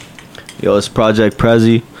Yo, it's Project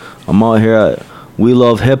Prezi. I'm out here at We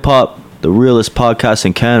Love Hip Hop, the realest podcast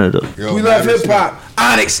in Canada. Yo, we love hip hop.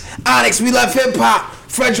 Onyx, we love hip hop.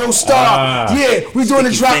 Fredro Star, yeah, we doing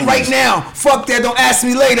the drop right now. Fuck that, don't ask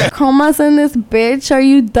me later. Comas in this bitch, are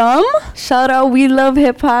you dumb? Shout out, We Love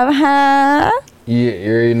Hip Hop, huh? Yeah,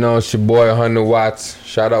 you already know it's your boy 100 Watts.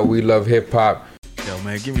 Shout out, We Love Hip Hop. Yo,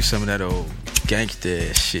 man, give me some of that old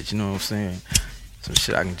gangsta shit, you know what I'm saying? Some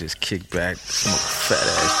shit I can just kick back, smoke a fat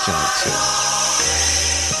ass joint too.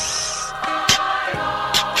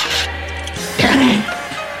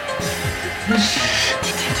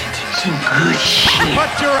 Some good shit.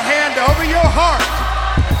 Put your hand over your heart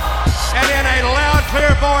and in a loud,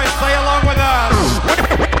 clear voice say along with us.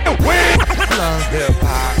 We love hip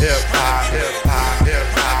hop, hip hop, hip hop, hip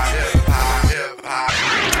hop, hip hop, hip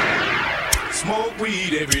hop. Smoke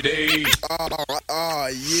weed every day. Oh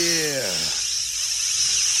yeah.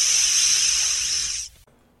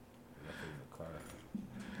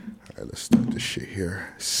 Alright, let's start this shit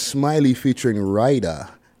here. Smiley featuring Ryder.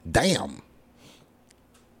 Damn.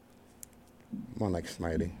 More like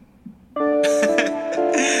Smiley.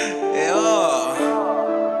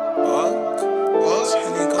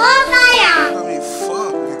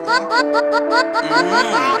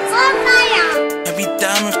 Every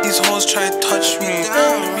damn if these hoes try to touch me.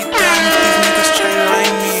 Every damn if these niggas try to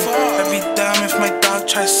lie me. Every damn if my dog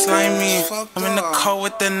try to slime me. I'm in the car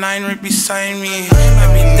with the 9 right beside me.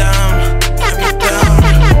 Every damn if these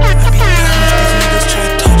niggas try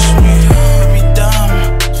to touch me. Every damn.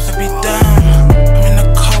 I'm in the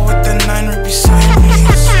car with the 9 right beside me.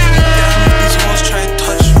 Every damn if these hoes try to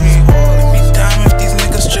touch me. Every damn if these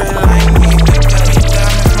niggas try to lie me. Every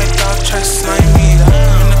damn if my dog try to slime me.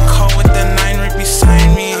 I'm in the car with the 9 right beside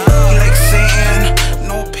me. Like Satan,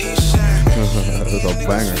 no patience. That's a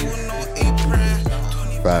banger.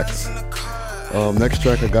 Facts. Next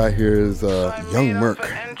track I got here is Young Merc,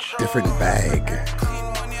 Different Bag.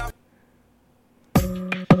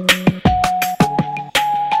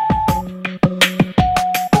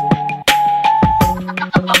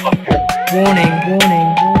 Warning.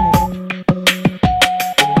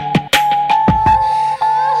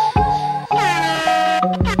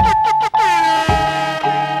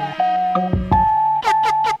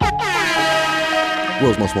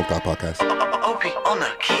 World's Most Smoked Out Podcast. OP on the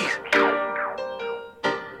keys.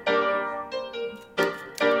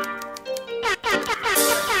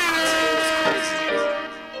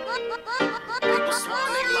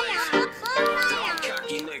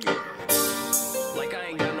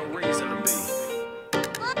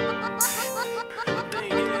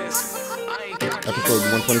 Episode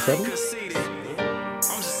 127?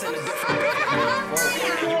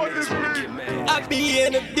 I be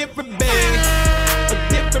in a different bag.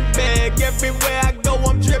 Everywhere I go,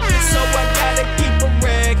 I'm dripping, so I gotta keep a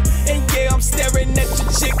rag. And yeah, I'm staring at your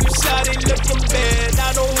chick, you shawty looking bad.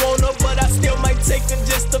 I don't want her, but I still might take her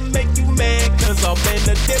just to make you mad. Cause I'm in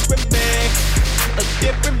a different bag.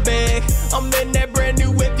 I'm in that brand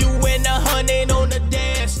new with you and 100 on the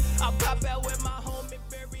dash. I pop out with my homie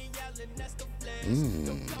Barry Allen, that's the flash.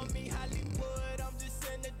 Don't call me Hollywood, I'm just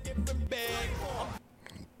in a different bag.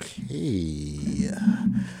 Okay.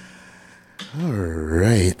 All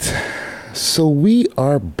right. So we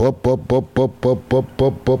are back.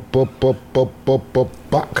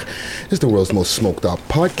 It's the world's most smoked out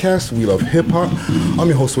podcast. We love hip hop. I'm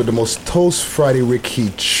your host with the most toast, Friday Ricky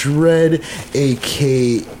Tread,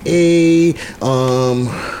 aka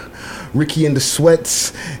Ricky in the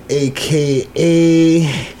Sweats, aka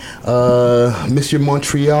Monsieur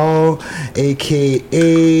Montreal,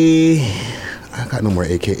 aka I got no more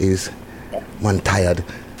AKAs. I'm tired.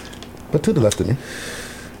 But to the left of me,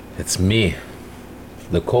 it's me,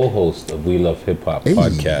 the co-host of We Love Hip Hop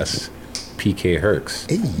podcast, PK Herx.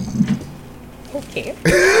 Hey. Okay.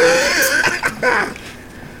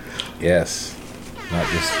 Yes, not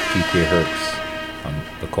just PK Herx. I'm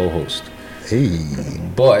the co-host. Hey.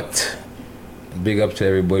 But big up to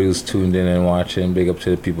everybody who's tuned in and watching. Big up to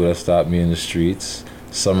the people that stopped me in the streets.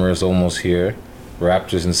 Summer is almost here.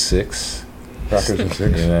 Raptors in 6. You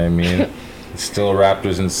know what I mean? It's still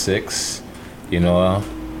Raptors in 6. You know,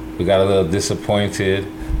 we got a little disappointed.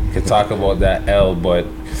 We could talk about that L, but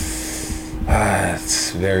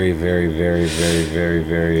it's very, very, very, very, very,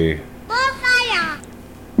 very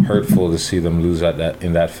hurtful to see them lose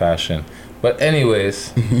in that fashion. But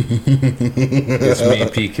anyways, it's me,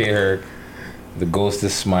 PK Herc. The ghost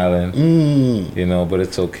is smiling, you know, but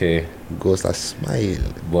it's okay. Ghost are smiling.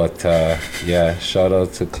 But yeah, shout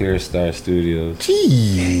out to Clear Star Studios.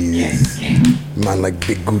 Jeez. Man like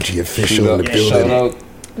Big Gucci official in the building. Shout out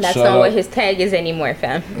That's Shout not out- what his tag is anymore,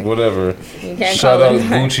 fam. Whatever. You can't Shout call out him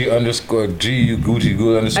that. Gucci underscore G Gucci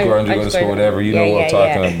good underscore underscore whatever. You Yeah, know what I'm yeah,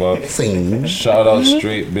 talking yeah. about. Same. Shout out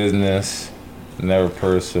Straight Business, never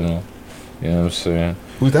personal. You know what I'm saying?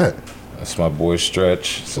 Who's that? That's my boy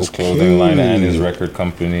Stretch. It's his Okay. clothing line and his record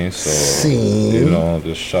company. So Same. you know,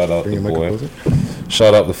 just shout out Bring the your mic boy. up closer.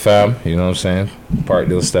 Shout out the fam. You know what I'm saying?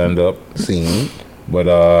 Parkdale stand up. Same. But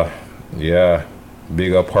yeah,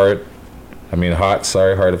 big up Heart. I mean Heart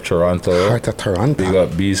of Toronto. Heart of Toronto. Big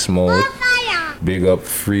up Beast Mode. Big up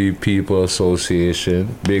Free People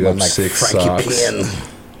Association. Big up Man like Six Frankie Socks.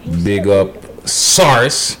 Pin. Big up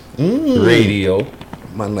SARS Radio.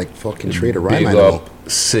 Man like fucking Trader Big Rhyme. up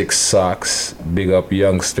Six Socks. Big up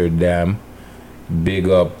Youngster Dam. Big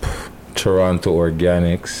up Toronto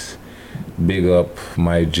Organics. Big up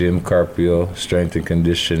my gym, Carpio, Strength and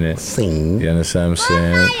Conditioning. Sing. You understand what I'm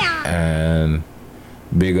saying? And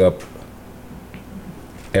big up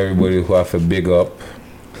everybody who have to big up,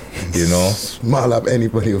 you know. Smile up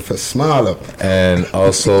anybody with a smile up. And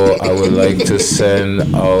also I would like to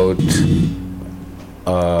send out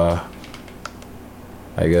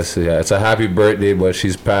I guess yeah, it's a happy birthday, but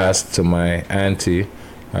she's passed, to my auntie.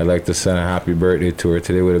 I'd like to send a happy birthday to her.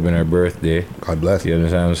 Today would have been her birthday. God bless. You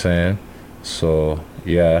understand what I'm saying? So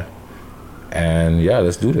yeah. And yeah,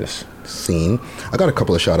 let's do this. Scene. I got a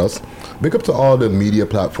couple of shout outs. Big up to all the media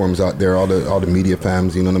platforms out there, all the media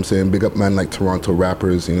fams, you know what I'm saying? Big up man like Toronto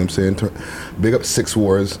rappers, you know what I'm saying? Big up Six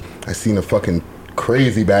Wars. I seen a fucking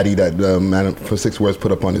crazy baddie that man for Six Wars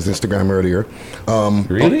put up on his Instagram earlier.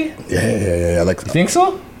 Really? Yeah. Like, you think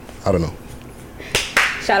so? I don't know.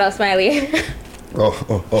 Shout out Smiley.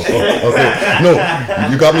 Oh, okay. No,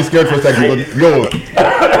 you got me scared for a second. No,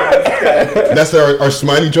 that's our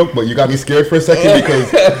Smiley joke, but you got me scared for a second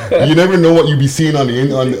because you never know what you be seeing on the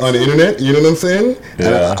internet. You know what I'm saying?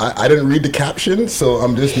 Yeah. And I didn't read the caption, so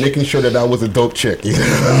I'm just making sure that was a dope chick. You know?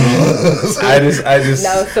 I just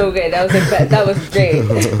That was so good. That was great.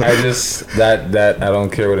 I just that I don't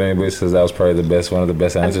care what anybody says. That was probably one of the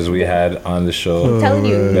best answers we had on the show. I'm telling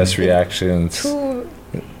you. Best reactions.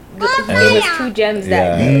 It was two gems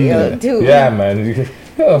that day. Yo, dude. Yeah, man.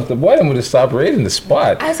 Yo, the boy would have stopped raiding the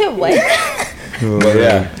spot. I said what? But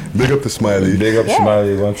yeah, big up to Smiley. Big up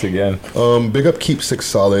Smiley once again. Big up Keep Six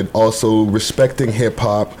Solid. Also respecting hip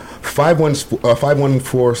hop.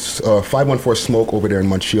 514 Smoke over there in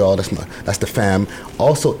Montreal. That's the fam.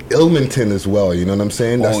 Also Ilmington as well. You know what I'm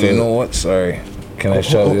saying? That's You know what? Sorry. Can I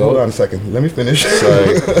shout you Hold out? on a second. Let me finish.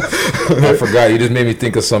 Sorry. I forgot. You just made me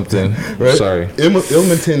think of something. Right? Sorry.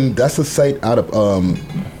 Ilmington, that's a site out of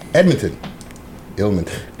Edmonton.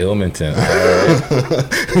 Ilmington. All right.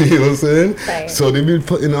 You know what I'm saying? Sorry. So they've been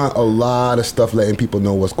putting out a lot of stuff, letting people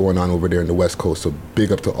know what's going on over there in the West Coast. So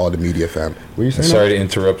big up to all the media fam. What are you saying? Sorry to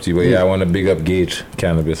interrupt you, but yeah, I want to big up Gage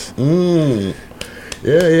Cannabis.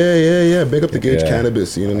 Yeah. Big up the Gage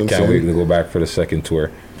Cannabis. You know what I'm Can't saying? wait to go back for the second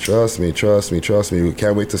tour. Trust me. We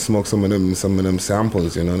can't wait to smoke some of them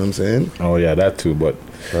samples. You know what I'm saying? Oh yeah, that too. But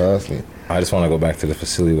trust me, I just want to go back to the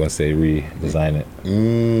facility once they redesign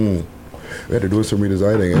it. We had to do some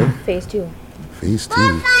redesigning, eh? Phase 2. Phase 2.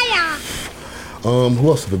 Who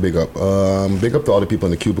else have a big up? Big up to all the people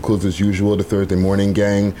in the cubicles as usual, the Thursday morning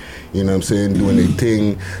gang, you know what I'm saying, doing their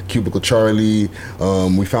thing. Cubicle Charlie.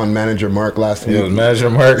 We found manager Mark last week. It was Manager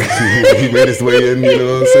Mark. He made his way in, you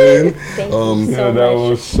know what I'm saying? Thank you so that much.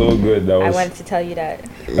 was so good. I wanted to tell you that.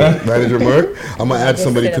 Manager Mark. I'm gonna add Just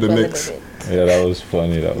somebody sit to the up a mix. little bit. Yeah, that was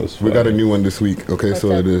funny. We got a new one this week. Okay,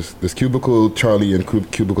 so up? there's Cubicle Charlie and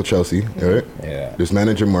Cubicle Chelsea. All right. Yeah. There's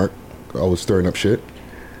manager Mark, always stirring up shit.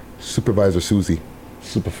 Supervisor Susie.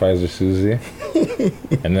 Supervisor Susie.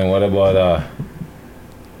 And then what about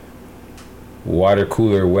water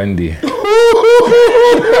cooler Wendy?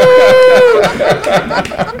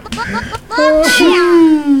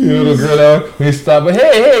 You little girl out. We stop. But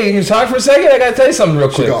hey, can you talk for a second? I gotta tell you something real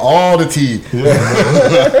She quick. got all the tea.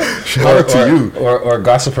 Shout out to you. Or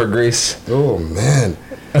Gossiper Grace. Oh man,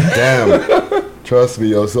 damn. Trust me,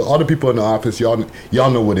 yo. So all the people in the office, y'all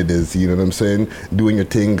know what it is. You know what I'm saying? Doing your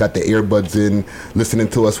thing, got the earbuds in, listening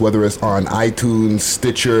to us, whether it's on iTunes,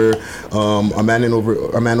 Stitcher. A man over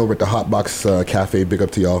at the Hotbox Cafe. Big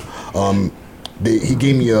up to y'all. He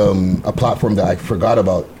gave me a platform that I forgot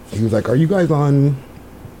about. He was like, "Are you guys on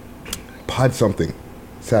Pod something?"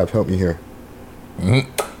 Sav, help me here.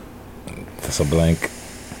 That's a blank.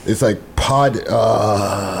 It's like Pod.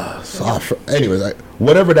 Anyways,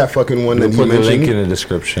 whatever that fucking one that he Put the mentioned. link in the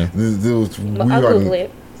description. I'll Google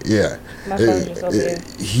it. Yeah. My phone just over here.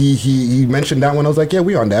 He mentioned that one. I was like, yeah,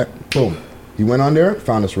 we on that. Boom. He went on there,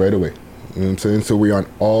 found us right away. You know what I'm saying? So we're on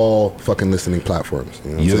all fucking listening platforms.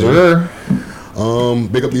 You know what I'm Yes, saying? sir.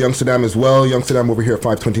 Big up the Youngsterdam as well. Youngsterdam over here at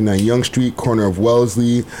 529 Young Street, corner of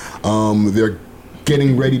Wellesley. They're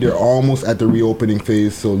getting ready. They're almost at the reopening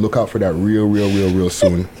phase, so look out for that real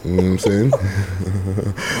soon. You know what I'm saying?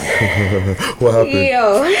 What happened?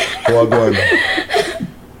 Yo. Well done.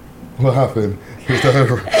 What happened? Is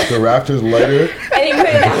the Raptors lighter? I didn't put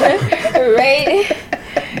it on. Right?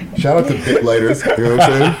 Shout out to Dick Lighters. You know what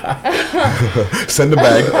I'm saying? Send a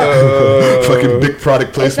bag. Fucking big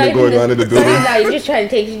product placement going on in the building. No, you're just trying to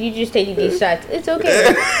take these shots. It's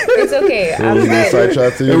okay. It's okay. I'm good. Side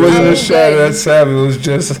shot to you. It wasn't a shot at Sam. It was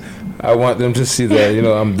just, I want them to see that, you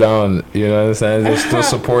know, I'm down. You know what I'm saying? There's still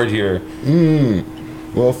support here.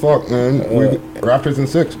 Well, fuck, man. Raptors in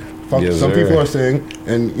 6. Fuck, Yes, some sir. people are saying,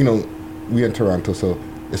 and, you know, we in Toronto, so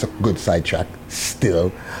it's a good sidetrack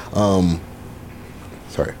still.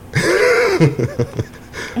 Sorry.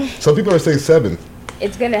 Some people are saying 7.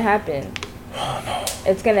 It's gonna happen.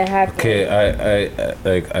 It's gonna happen. Okay,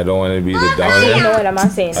 I don't want to be the Actually, downer. you know what? I'm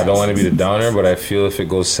not saying I don't want to be the downer, but I feel if it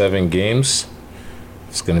goes 7 games,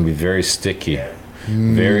 it's going to be very sticky.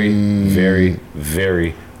 Very, very,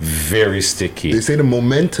 very, very sticky. They say the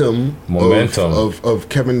momentum. Of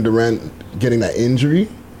Kevin Durant getting that injury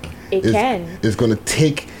is going to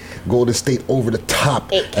take Golden State over the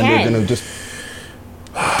top. It can. And they're going to just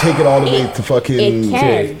take it all the way to fucking... It can.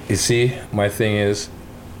 Okay, you see, my thing is,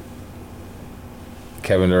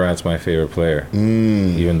 Kevin Durant's my favorite player.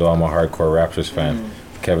 Even though I'm a hardcore Raptors fan,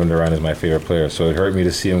 Kevin Durant is my favorite player. So it hurt me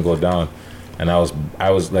to see him go down. And I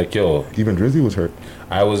was like, yo. Even Drizzy was hurt.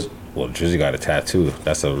 Well, Drizzy got a tattoo.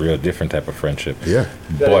 That's a real different type of friendship. Yeah.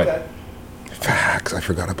 But facts, I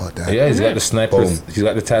forgot about that. yeah, he's got the sniper. He's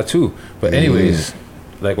got the tattoo. But anyways,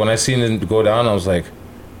 like when I seen him go down, I was like,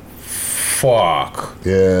 fuck.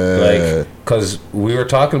 Yeah. Like, cause we were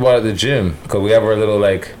talking about it at the gym, cause we have our little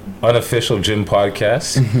like unofficial gym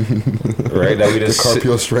podcast, right? That we just the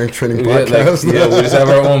Carpio Strength Training we had, podcast. like, yeah, we just have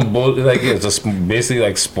our own like it's just basically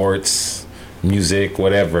like sports, music,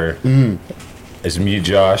 whatever. It's me,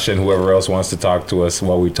 Josh, and whoever else wants to talk to us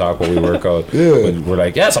while we talk, while we work out. But we're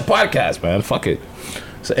like, yeah, it's a podcast, man. Fuck it.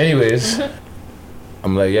 So, anyways,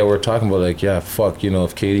 I'm like, yeah, we're talking about like, yeah, fuck, you know,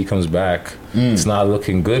 if KD comes back, it's not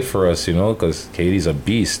looking good for us, you know, because KD's a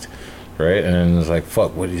beast, right? And then it's like,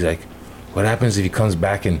 fuck, what happens if he comes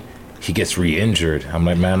back and he gets re-injured? I'm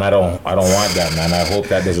like, man, I don't want that, man. I hope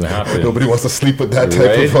that doesn't happen. Nobody wants to sleep with that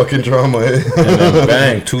type of fucking drama. And then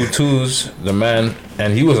bang, 2 twos, the man,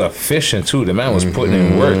 and he was efficient too. The man was putting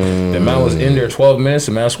in work. The man was in there 12 minutes.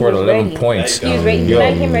 The man scored 11 points. He was ready. The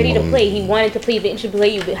man came ready to play. He wanted to play. He didn't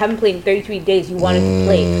play. You haven't played in 33 days. You wanted to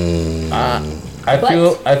play.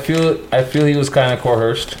 I feel he was kind of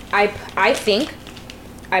coerced. I think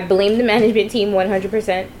I blame the management team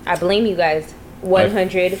 100%. I blame you guys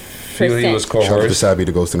 100%. I feel he was coerced. Shout out to Sabby,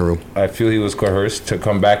 the ghost in the room. I feel he was coerced to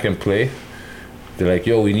come back and play. They're like,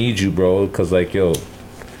 yo, we need you, bro. Because, like, yo,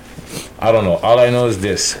 I don't know. All I know is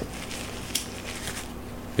this.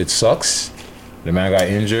 It sucks. The man got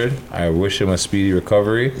injured. I wish him a speedy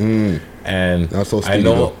recovery. And not so speedy, I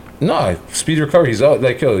know... though. No, speedy recovery. He's out.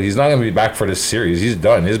 Like, yo, he's not going to be back for this series. He's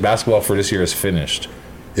done. His basketball for this year is finished.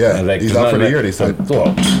 Yeah, and, like, he's there's out for the nothing year, they said.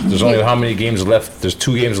 Well, there's only how many games left? There's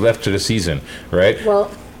 2 games left to the season, right? Well...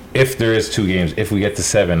 If there is 2 games, if we get to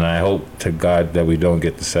 7, and I hope to God that we don't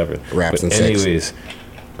get to 7. Raps but in 6. anyways,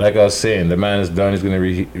 like I was saying, the man is done. He's gonna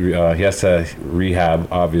he has to rehab,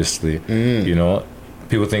 obviously. You know,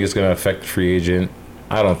 people think it's gonna affect the free agent.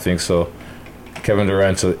 I don't think so. Kevin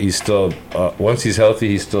Durant, he's still once he's healthy,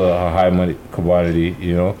 he's still a high money commodity.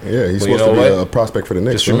 You know. Yeah, he's but supposed to be a prospect for the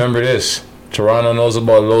Knicks. Just remember this: Toronto knows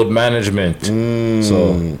about load management.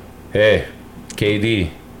 So, hey, KD,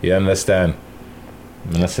 you understand?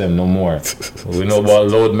 I'm not saying no more. We know about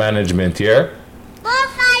load management here.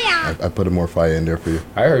 I put more fire in there for you.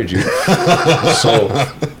 I heard you. So,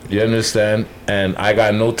 you understand? And I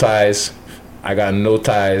got no ties.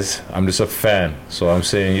 I'm just a fan. So I'm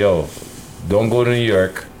saying, yo, don't go to New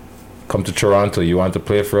York. Come to Toronto. You want to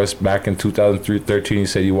play for us back in 2013. You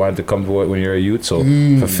said you wanted to come to it when you were a youth. So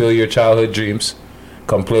fulfill your childhood dreams.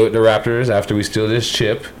 Come play with the Raptors after we steal this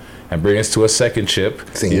chip and bring us to a second chip.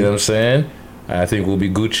 You know what I'm saying? I think we'll be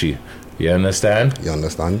Gucci. You understand? You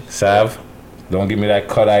understand? Sav, don't give me that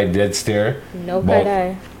cut-eye dead stare. No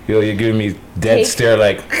cut-eye. Yo, you're giving me dead stare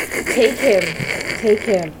like... Take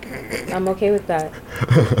him. I'm okay with that.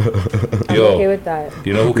 I'm Yo, okay with that.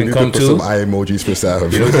 you know who We can need come to put to? some eye emojis for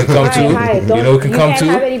Sav. You know who can come to? Hi, You know who can you come can't to?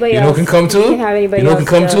 have anybody You know who can else. come to? You can't have anybody You know who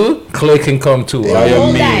can else, come so. to? Clay can come to. I am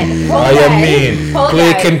Hold that. mean. Hold I am that. mean. Hold Clay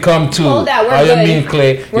that. can come to. Hold that. We're I am good. mean,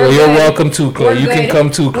 Clay. We're You're good. welcome to, Clay. We're You can good. come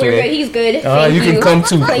to, We're good. Clay. He's good. You Thank can come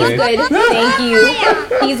to, Clay's Clay. good. Thank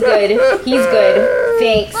you. He's good. He's good.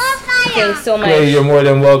 Thanks. Thanks so much. Clay, you're more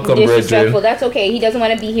than welcome, Disrespectful. brethren. That's okay. He doesn't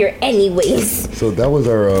want to be here anyways. So that was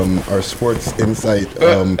our sports insight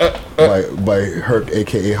by Herc,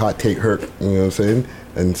 aka Hot Take Herc. You know what I'm saying?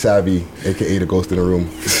 And Savvy, aka the Ghost in the Room.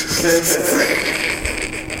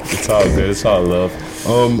 It's all good. It's all love.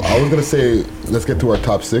 I was gonna say let's get to our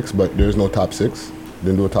top 6, but there's no top 6.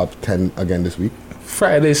 Didn't do a top 10 again this week.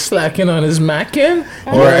 Friday slacking on his mackin',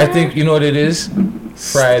 or I think you know what it is.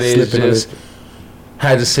 Friday is Slipping on just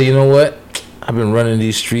had to say, you know what? I've been running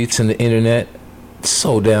these streets and the internet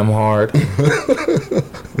so damn hard.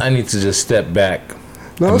 I need to just step back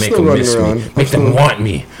No, I'm and make still them running miss around. me, I'm make them still- want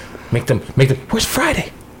me, make them. Where's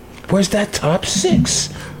Friday? Where's that top 6?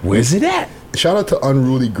 Where's it at? Shout out to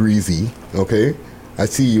Unruly Greasy. Okay, I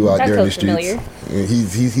see you out That there in the sounds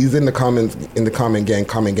streets. He's in the comment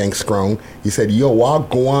gang strong. He said, "Yo,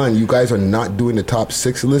 go on. You guys are not doing the top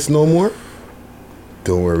 6 list no more.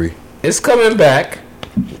 Don't worry, It's coming back.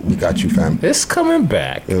 we got you, fam." It's coming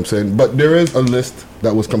back. You know what I'm saying? But there is a list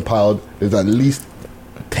that was compiled. There's at least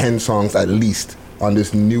 10 songs at least on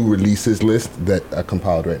this new releases list that are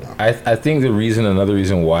compiled right now. I think another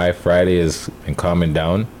reason why Friday is in Common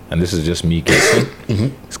Down, and this is just me guessing,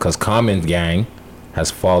 is because Common Gang has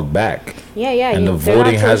fallen back. Yeah, yeah. And the they're not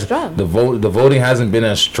voting so has strong. the voting hasn't been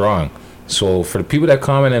as strong. So for the people that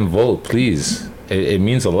comment and vote, please, it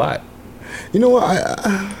means a lot. You know what?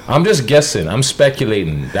 I'm just guessing. I'm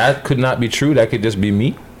speculating. That could not be true. That could just be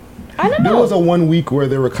me. I don't There know. was a 1 week where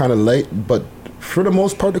they were kind of light, but for the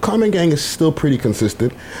most part, the Common Gang is still pretty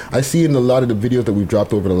consistent. I see in a lot of the videos that we've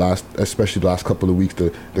dropped over the last, especially the last couple of weeks,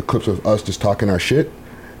 the clips of us just talking our shit.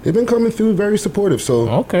 They've been coming through very supportive. So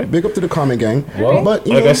Okay. big up to the Common Gang. Well, but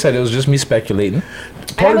you like know, I said, it was just me speculating.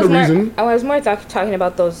 part of the reason. I was more talking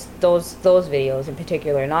about those videos in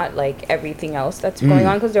particular, not like everything else that's going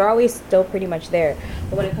on, because they're always still pretty much there.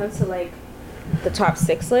 But when it comes to like the top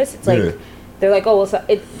 6 list, it's like Yeah. they're like, oh, well, so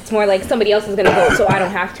it's more like somebody else is gonna vote, so I don't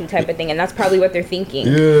have to type of thing, and that's probably what they're thinking.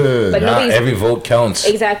 Yeah. But Not nobody's every vote counts.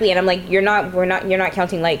 exactly, and I'm like, you're not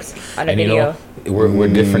counting likes on a And you video. know, we're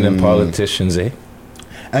different than politicians, eh?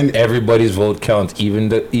 And Everybody's vote counts. Even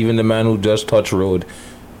the man who just touched road.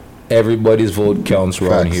 Everybody's vote counts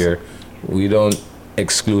around Facts. here. We don't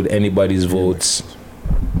exclude anybody's votes.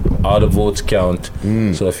 All the votes count.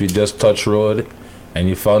 So if you just touch road and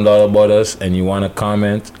you found out about us and you want to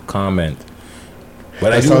comment. But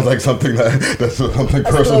that sounds like something that's something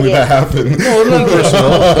personally slogan. that happened. no, it's not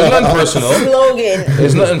personal. It's not personal. Slogan.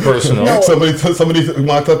 It's nothing personal. Somebody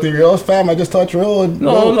wants something else, fam. I just touched road.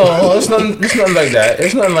 No, it's nothing like that.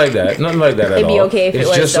 It's nothing like that. Nothing like that at It'd be all. okay if it it's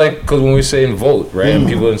was, just though. like because when we're saying vote, right, and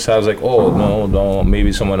people inside like, oh no,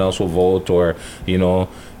 maybe someone else will vote, or no,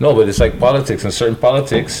 but it's like politics. In certain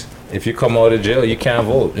politics, if you come out of jail, you can't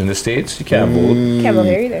vote. In the States, you can't vote. Can't vote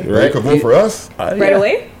here either. Right? You can vote for us Right yeah.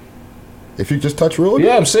 away. if you just touch road.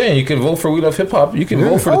 Yeah, I'm saying you can vote for We Love Hip Hop. You can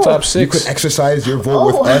vote for the top 6. You could exercise your vote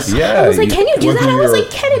with us. Yeah, I was like, can you do whether that? I was you're- like,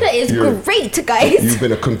 Canada is you're- great, guys. You've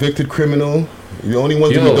been a convicted criminal. The only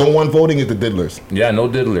ones that Yo. you don't want voting is the diddlers. Yeah, no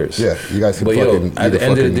diddlers. Yeah, you guys can But fucking. at eat the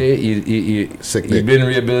end of the fucking day, you sick you've dick. been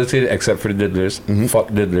rehabilitated except for the diddlers. Fuck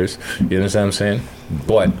diddlers. You understand what I'm saying?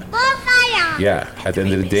 But yeah, at the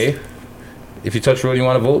end of the day, if you touch road, you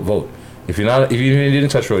want to vote, vote. If you didn't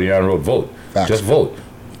touch road, you're on road, vote. Facts. Just vote,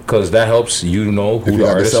 because that helps you know who If you the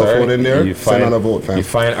have the artists cell are. phone in there, you send out a vote, fam. You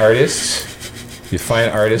find artists. You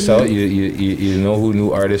find artists out. You know who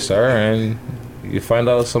new artists are, and you find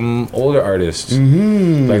out some older artists.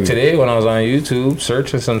 Like today, when I was on YouTube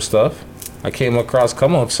searching some stuff, I came across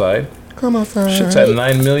 "Come Outside." Come outside. Shit's at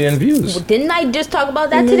 9 million views. Didn't I just talk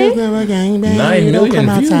about that today? 9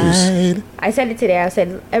 million views. I said it today. I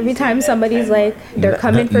said every time somebody's like they're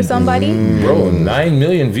coming for somebody. Bro, 9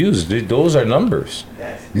 million views. Those are numbers.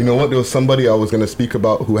 You know what? There was somebody I was going to speak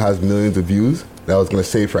about who has millions of views that I was going to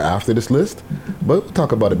save for after this list. But we'll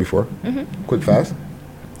talk about it before. Quick, fast.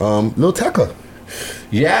 Lil Tecca.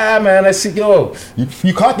 Yeah, man. I see. Yo.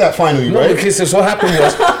 You caught that finally, No, right? okay, so what happened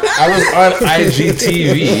was I was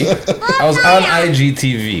on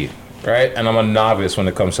IGTV, right? And I'm a novice when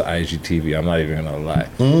it comes to IGTV. I'm not even gonna lie.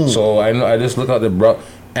 So I just look at the bro,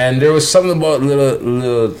 and there was something about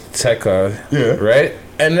little Tecca, Yeah. right?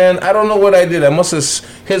 And then I don't know what I did. I must have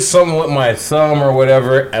hit something with my thumb or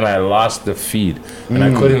whatever, and I lost the feed, and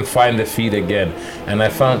I couldn't find the feed again. And I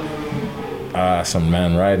found some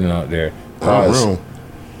man riding out there. I don't know.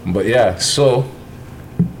 But yeah, so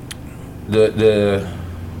the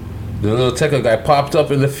little Tekka guy popped up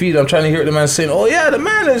in the feed. I'm trying to hear the man saying, "Oh yeah, the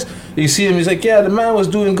man is." You see him. He's like, "Yeah, the man was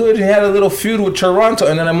doing good. He had a little feud with Toronto."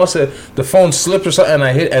 And then I must have the phone slipped or something, and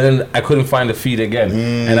I hit, and then I couldn't find the feed again,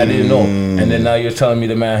 and I didn't know. And then now you're telling me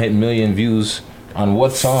the man hit 1 million views on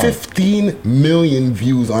what song? 15 million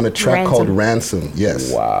views on a track called Ransom.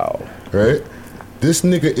 Yes. Wow. Right? This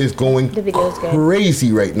nigga is going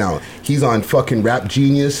crazy right now. He's on fucking Rap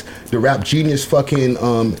Genius. The Rap Genius fucking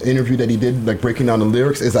interview that he did, like breaking down the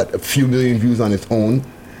lyrics, is at a few million views on its own.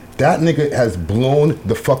 That nigga has blown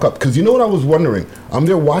the fuck up. Because you know what I was wondering? I'm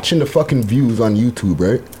there watching the fucking views on YouTube,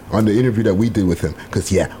 right? On the interview that we did with him.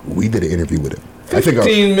 Because, yeah, we did an interview with him.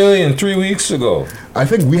 15 million 3 weeks ago. I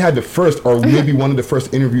think we had the first, or maybe one of the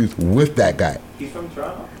first interviews with that guy. He's from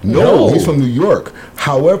Toronto. No, he's from New York.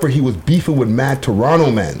 However, he was beefing with mad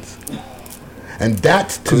Toronto mans. And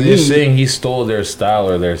that's to me. You're saying he stole their style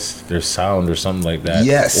or their sound or something like that.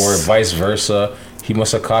 Yes. Or vice versa. He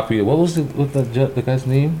must have copied. What was the guy's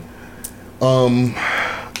name?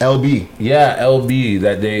 LB. Yeah, LB.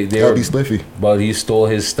 That they LB Spliffy. But he stole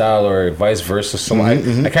his style or vice versa. I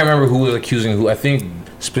can't remember who was accusing who. I think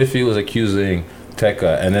Spliffy was accusing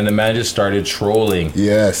Tekka, and then the man just started trolling.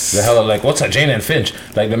 Yes. The hell of like, what's that, Jane and Finch?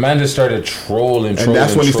 Like the man just started trolling. And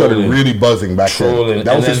that's when he started really buzzing back then.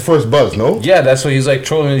 That was his first buzz, no? Yeah, that's what he's like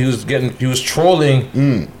trolling. He was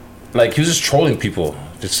trolling. Like he was just trolling people,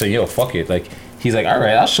 just saying, "Yo, fuck it." Like he's like, "All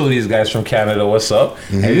right, I'll show these guys from Canada what's up,"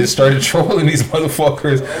 and he just started trolling these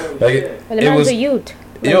motherfuckers. Like Well, the man's a youth.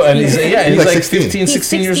 Yo, and he's like 16. 15,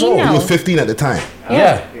 16 He's years 16 old. now. He was 15 at the time.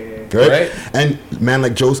 Yeah. Right? And a man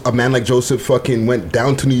like Joseph fucking went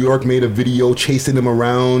down to New York, made a video chasing him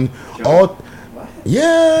around.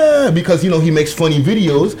 Yeah, because he makes funny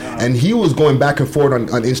videos, and he was going back and forth on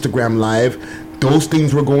Instagram Live. Those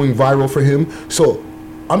things were going viral for him. So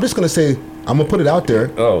I'm just gonna say, I'm gonna put it out there.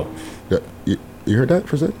 Oh, you heard that,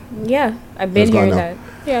 Present? Yeah, I've been hearing that.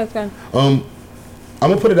 Yeah, it's gone. I'm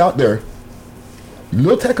gonna put it out there.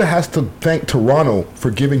 Lil Tekka has to thank Toronto for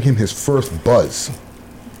giving him his first buzz.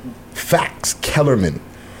 Facts, Kellerman.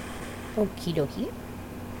 Okie dokie.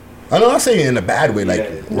 I'm not saying it in a bad way,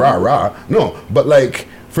 like rah rah. No, but like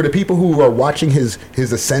for the people who are watching his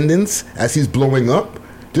ascendance as he's blowing up,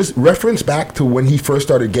 just reference back to when he first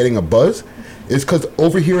started getting a buzz. It's because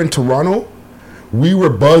over here in Toronto, we were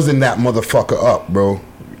buzzing that motherfucker up, bro.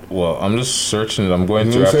 Well, I'm just searching it. I'm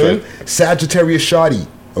going through after Sagittarius Shoddy,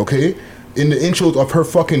 okay? In the intros of her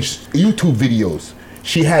fucking YouTube videos,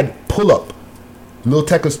 she had Pull Up. Lil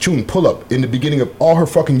Tekka's tune, Pull Up, in the beginning of all her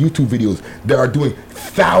fucking YouTube videos that are doing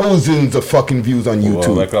thousands of fucking views on YouTube.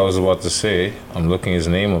 Well, like I was about to say, I'm looking his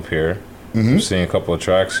name up here. I'm seeing a couple of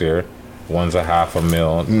tracks here. One's a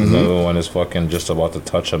 500,000. Another one is fucking just about to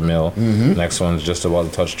touch 1 mil. Next one's just about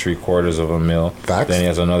to touch 3/4 mil. Facts. Then he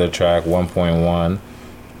has another track, 1.1.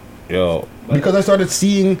 Yo. Because I started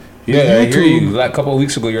seeing Yeah, I hear you. Like a couple of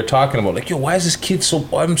weeks ago, you're talking about like, yo, why is this kid so?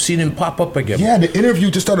 I'm seeing him pop up again. Yeah, the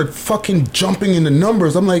interview just started fucking jumping in the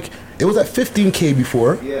numbers. I'm like, it was at 15K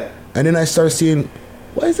before. Yeah. And then I started seeing,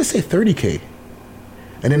 why does it say 30K?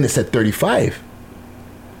 And then it said 35.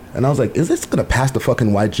 And I was like, is this gonna pass the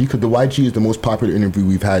fucking YG? Because the YG is the most popular interview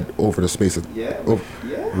we've had over the space of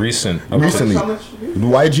recently. The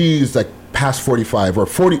YG is like past 45 or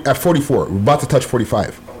 40 at 44. We're about to touch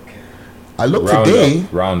 45. I looked today.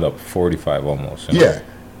 Round up 45 almost. Yeah,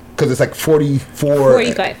 because it's like 44.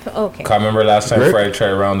 45. Okay. I remember last time Right? Friday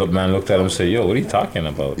tried round up, man looked at him and said, "Yo, what are you talking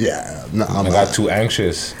about?" Yeah, I got too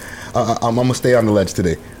anxious. I'm gonna stay on the ledge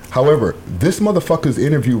today. However, this motherfucker's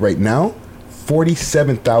interview right now,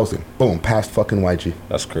 47,000. Boom, past fucking YG.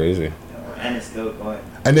 That's crazy. And it's still going.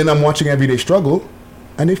 And then I'm watching Everyday Struggle,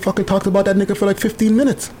 and they fucking talked about that nigga for like 15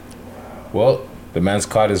 minutes. Well, the man's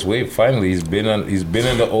caught his wave. Finally, he's been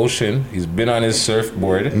in the ocean. He's been on his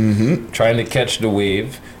surfboard, trying to catch the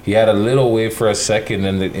wave. He had a little wave for a second,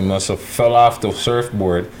 and he must have fell off the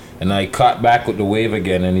surfboard. And now he caught back with the wave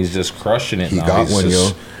again, and he's just crushing it. He now. got He's one,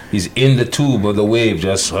 just, yo. He's in the tube of the wave,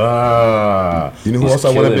 just You know who he's else I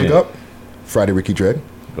want to killing big it. up? Friday Ricky Dread.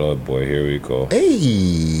 Oh boy, here we go. Hey.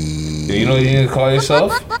 You know what you need to call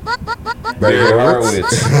yourself? Barry Barry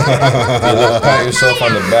Horowitz. Horowitz. You look, pat yourself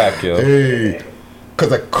on the back, yo. Hey.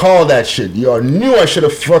 Because I called that shit. Yo, I knew I should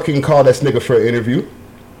have fucking called that nigga for an interview.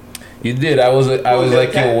 You did. I was like,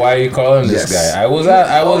 yo, why are you calling this Yes. guy? We had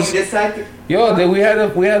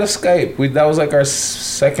a Skype. That was like our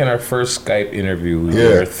first Skype interview.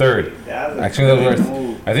 Our third. Actually, that was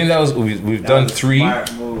I think we've done 3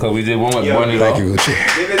 because we did one with Bunny. Thank you, Gucci.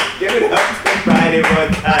 Give it up to Friday. Friday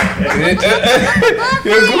one time.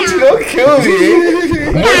 Yo, Gucci don't kill me.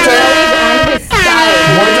 One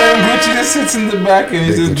time Gucci just sits in the back and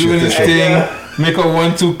he's just doing his thing. Make a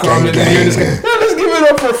 1-2 comment and hear this guy. Yeah, let's give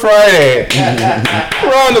it up for Friday.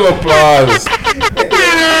 Round of applause.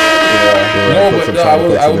 Yeah. No, but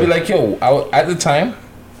I would be like, yo, at the time,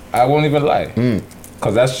 I won't even lie.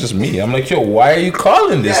 Cause that's just me. I'm like, yo, why are you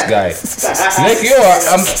calling this guy? Like, yo,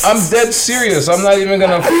 I'm dead serious. I'm not even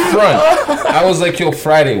gonna front. I was like, yo,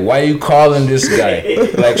 Friday, why are you calling this guy?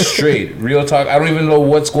 Like, straight, real talk. I don't even know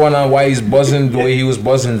what's going on. Why he's buzzing the way he was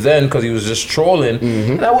buzzing then? Cause he was just trolling.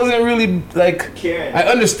 And I wasn't really like. I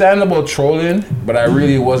understand about trolling, but I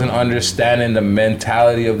really wasn't understanding the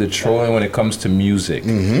mentality of the trolling when it comes to music.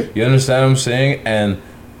 You understand what I'm saying? And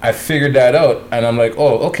I figured that out, and I'm like,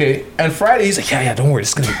 oh, okay. And Friday, he's like, yeah, don't worry,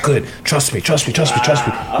 it's gonna be good. Trust me.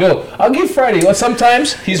 Yo, I'll give Friday. Well,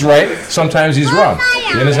 sometimes he's right, sometimes he's wrong.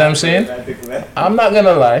 You understand what I'm saying? I'm not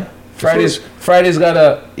gonna lie. Friday's got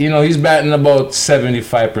a, he's batting about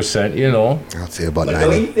 75%. I'd say about 90.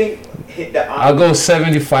 Don't you think I'll go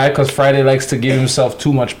 75 because Friday likes to give himself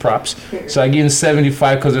too much props. So I give him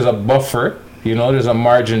 75 because there's a buffer. There's a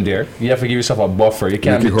margin there. You have to give yourself a buffer. You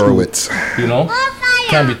can't be Horowitz.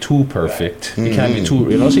 Can't be too perfect. You can't be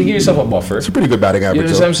too, so you give yourself a buffer. It's a pretty good batting average. You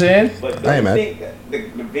know what I'm saying? But don't you think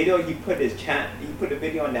the video you put a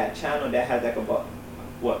video on that channel that has like about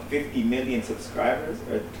 50 million subscribers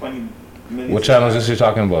or 20 million. What channel is this you're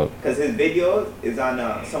talking about? Because his video is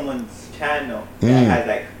on someone's channel that has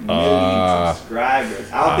like million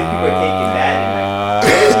subscribers. I don't think people are taking that.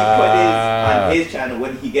 And like, if he put on his channel,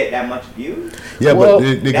 would he get that much views? Yeah, but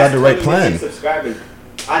they got the right plan. Subscribers.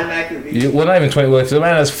 Automatically. Well, not even 20. Well, if the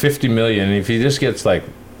man has 50 million, if he just gets like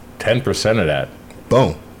 10% of that,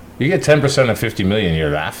 boom. You get 10% of 50 million,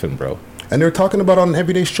 you're laughing, bro. And they're talking about on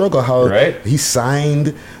Everyday Struggle how he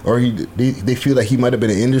signed, or they feel that he might have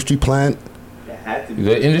been an industry plant.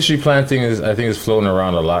 The industry plant thing is floating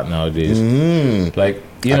around a lot nowadays. Like,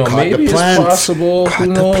 maybe it's possible. Who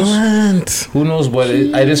knows? Who knows? But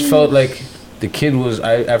I just felt like the kid was.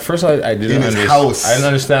 At first I didn't understand. I didn't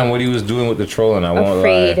understand what he was doing with the trolling. I won't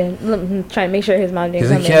lie. Trying to make sure his mom didn't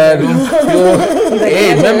come in.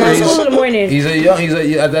 Hey, remember he's a young.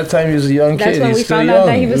 At that time he was a young kid. That's when we found out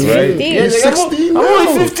that he was 15. Yeah, like, 16. I'm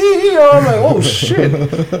only 15. I'm like, oh shit.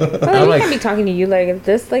 I'm like, can't be talking to you like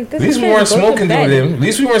this. Like this. At least we weren't smoking with him. At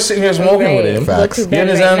least we weren't sitting here smoking with him. Facts. You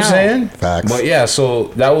understand what I'm saying? Facts. But yeah, so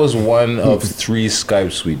that was one of 3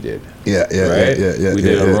 Skypes we did. Yeah. We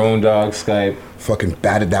did a Roan Dog Skype. Fucking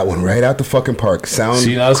batted that one right out the fucking park.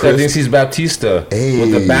 See, now this guy thinks he's Baptista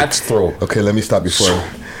with the bats throw. Okay, let me stop before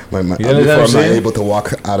I'm not able to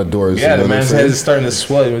walk out of doors. Yeah, the man's head is starting to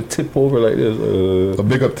swell. He would tip over like this. A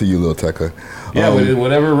big up to you, Lil Tecca. Yeah,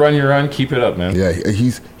 whatever run you're on, keep it up, man. Yeah,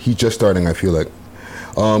 he's just starting, I feel like.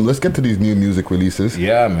 Let's get to these new music releases.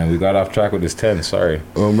 Yeah, man, we got off track with this 10. Sorry.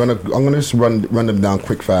 I'm gonna just run them down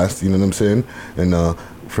quick, fast. You know what I'm saying? And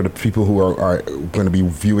for the people who are going to be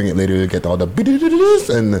viewing it later, to get all the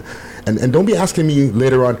and don't be asking me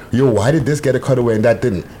later on, yo, why did this get a cutaway and that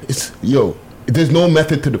didn't? There's no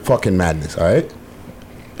method to the fucking madness. All right,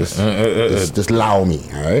 just allow me.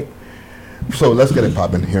 All right. So let's get it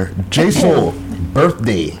popping here. J Soul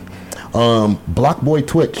birthday, Block Boy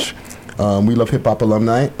Twitch. We Love Hip Hop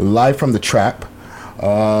alumni, live from the Trap.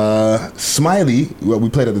 Smiley, what we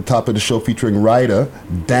played at the top of the show, featuring Ryda,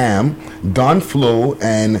 Damn, Don Flo,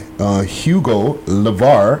 and Hugo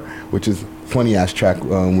LeVar, which is funny ass track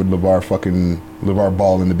with LeVar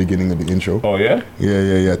Ball in the beginning of the intro. Oh yeah?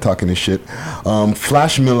 Yeah, talking his shit.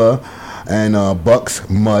 Flash Miller and Bucks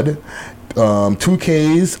Mud,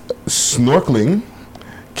 2K's Snorkeling,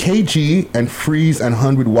 KG and Freeze and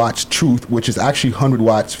 100 Watts Truth, which is actually 100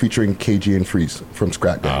 Watts featuring KG and Freeze from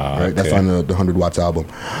Scratch. Right? Okay. That's on the 100 Watts album.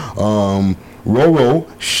 Roro,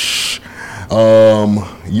 Shh,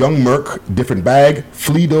 Young Merc, Different Bag,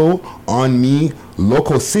 Fleedo, On Me,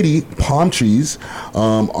 Loco City, Palm Trees,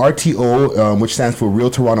 RTO, which stands for Real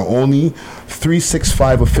Toronto Only,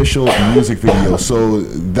 365 official music video. So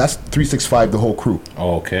that's 365, the whole crew.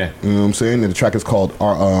 Oh, okay. You know what I'm saying? And the track is called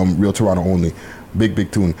Real Toronto Only.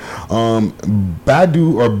 Big tune.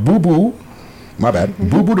 Badu or Boo Boo, my bad.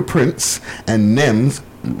 Boo Boo the Prince and Nems,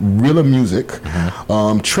 Rilla Music.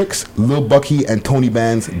 Tricks, Lil Bucky and Tony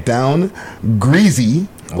Bands, Down. Greasy,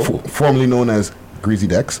 formerly known as Greasy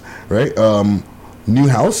Dex, right? New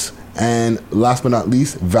House, and last but not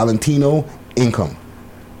least, Valentino, Income.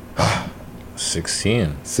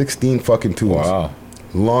 16 fucking tunes. Wow.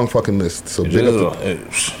 Long fucking list. So big up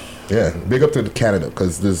to, big up to Canada,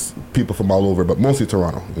 because there's people from all over, but mostly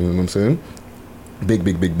Toronto. You know what I'm saying? Big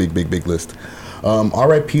list.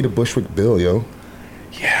 R.I.P. to Bushwick Bill, yo.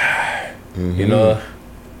 You know,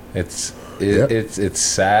 it's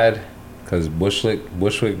sad because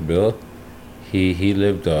Bushwick Bill, he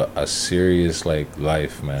lived a serious like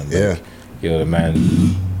life, man. Like, the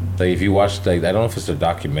man. Like if you watch, like I don't know if it's a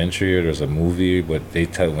documentary or there's a movie, but they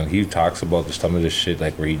tell when he talks about some of the shit,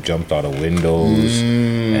 like where he jumped out of windows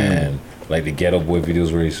and like the Ghetto Boy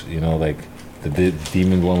videos where he's, like the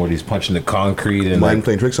demon one where he's punching the concrete and mind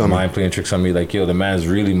playing tricks on me. Like the man's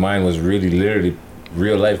mind was really literally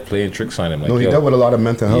real life playing tricks on him. Like, he dealt with a lot of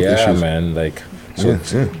mental health issues. Yeah, man. Like, so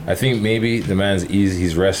I think maybe the man's easy.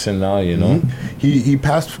 He's resting now. He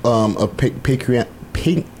passed a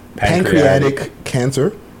pancreatic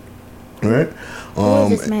cancer. Right.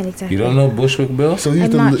 Who is this man exactly? You don't know Bushwick Bill? So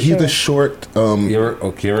he's the short or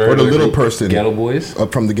the little person. Ghetto Boys?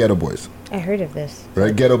 From the Ghetto Boys. I heard of this.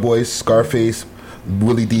 Right, Ghetto Boys, Scarface,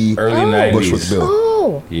 Willie D, early 90s. Bushwick Bill.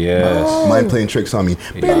 Oh. Yes. Mind playing tricks on me.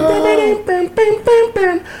 Yes.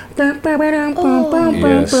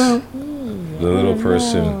 The little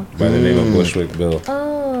person by the name of Bushwick Bill.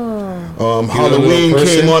 Halloween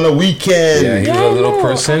came on a weekend. Yeah, he was a little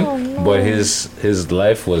person, but his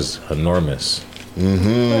life was enormous.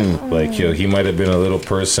 Like he might have been a little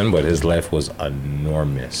person, but his life was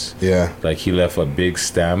enormous. Yeah, like he left a big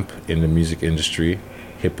stamp in the music industry,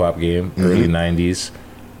 hip hop game, early '90s.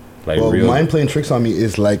 Like Mind Playing Tricks on Me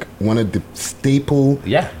is like one of the staple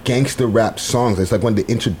gangster rap songs. It's like one of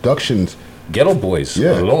the introductions. Ghetto Boys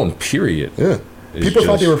alone, period. Yeah. People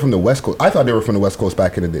thought they were from the West Coast. I thought they were from the West Coast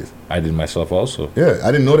back in the days. I did myself also. Yeah,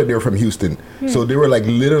 I didn't know that they were from Houston. So they were like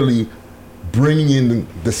literally bringing in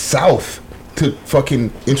the South to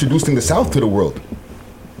fucking introducing the South to the world.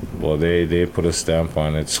 Well, they put a stamp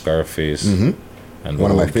on it, Scarface, and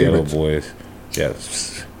one of my favorites. Ghetto Boys.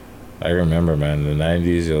 Yes, I remember, man. In the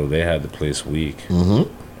 '90s, they had the place weak.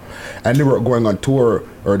 And they were going on tour,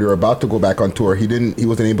 or they were about to go back on tour. He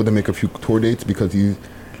wasn't able to make a few tour dates because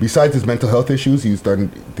besides his mental health issues, he was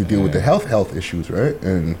starting to deal with the health issues, right?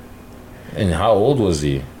 And how old was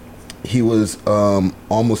he? He was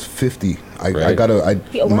almost 50.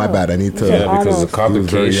 My bad. I need to. Yeah, because of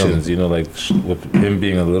complications, like with him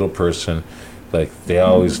being a little person, like they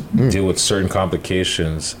always deal with certain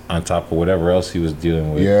complications on top of whatever else he was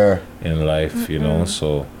dealing with in life,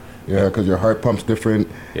 so. Yeah, because your heart pumps different.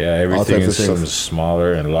 Yeah, everything is something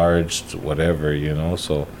smaller, enlarged, whatever,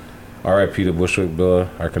 so. R.I.P. to Bushwick Bill.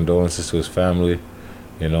 Our condolences to his family.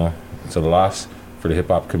 It's a loss for the hip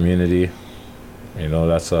hop community.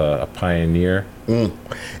 That's a pioneer.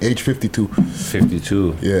 Age 52.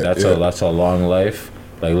 52. Yeah, that's a long life.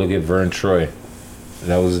 Like look at Vern Troy.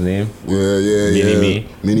 That was his name.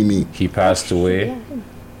 Mini Me. He passed away.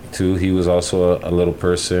 Too. He was also a little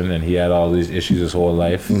person, and he had all these issues his whole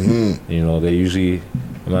life. They usually.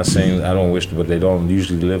 I'm not saying I don't wish, but they don't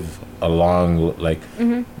usually live a long like.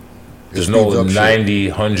 There's no 90,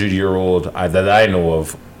 100-year-old that I know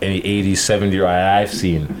of, any 80, 70-year-old I've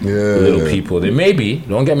seen little people. They may be,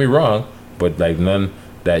 don't get me wrong, but like none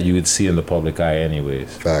that you would see in the public eye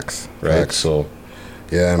anyways. Facts. Right? Facts. So,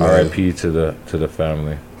 yeah, man. R.I.P. to the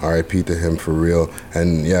family. R.I.P. to him for real.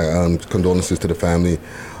 And condolences to the family.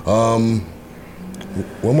 One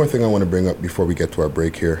more thing I want to bring up before we get to our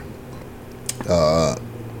break here.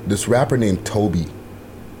 This rapper named Toby,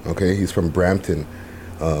 okay, he's from Brampton.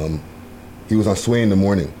 He was on Sway in the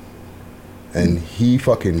Morning, and he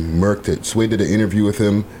fucking murked it. Sway did an interview with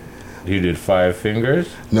him. He did 5 Fingers?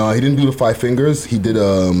 No, he didn't do the 5 Fingers. He did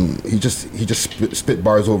he just spit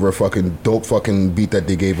bars over a fucking dope fucking beat that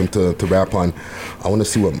they gave him to rap on. I want to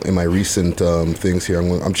see what in my recent things here.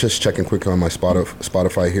 I'm just checking quickly on my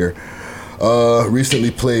Spotify here.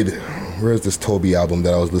 Recently played. Where's this Toby album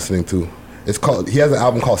that I was listening to? He has an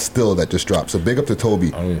album called Still that just dropped. So big up to Toby.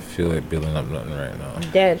 I don't even feel like building up nothing right now. I'm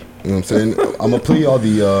dead. You know what I'm saying? I'm gonna play all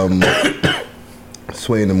the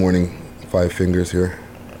Sway in the Morning 5 Fingers here.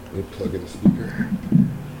 Let me plug in the speaker.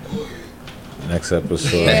 Next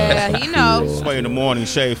episode. Yeah, Sway in the Morning,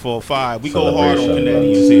 Shade 4-5. We go hard on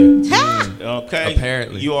Canadians here. Okay?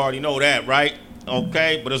 Apparently. You already know that, right?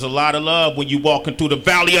 Okay? But there's a lot of love when you walking through the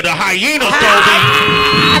Valley of the Hyenas, Toby.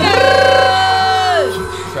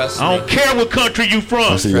 I don't care what country you from.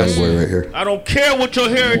 That's a young boy right here. I don't care what your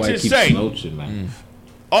heritage say.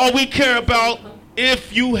 All we care about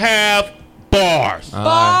if you have bars.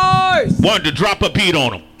 Bars. One to drop a beat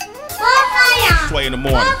on them. Sway in the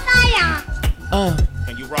Morning.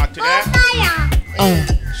 Can you rock to that?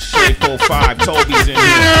 Shade 4-5. Toby's in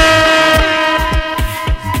here.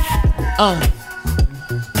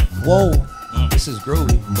 Whoa. This is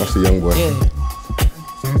groovy. That's the young boy. Yeah.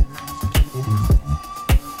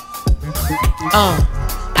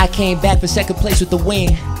 I came back for second place with the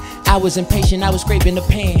win. I was impatient, I was scraping the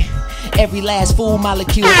pen. Every last fool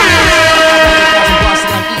molecule. I'm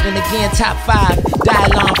eating again, top 5. Die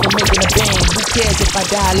alone for making a band. Who cares if I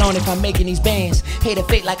die alone if I'm making these bands? Hate a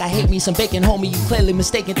fate like I hate me some bacon, homie. You clearly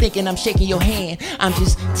mistaken, thinking I'm shaking your hand. I'm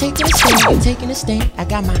just taking a stand, taking a stand. I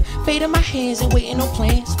got my fate in my hands and waiting on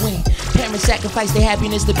plans. When parents sacrificed their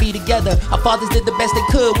happiness to be together, our fathers did the best they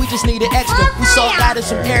could. We just needed extra. We saw guidance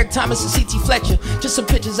from Eric Thomas and C.T. Fletcher. Just some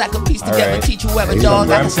pictures I could piece together. Right. Teach whoever, Hey, dog. I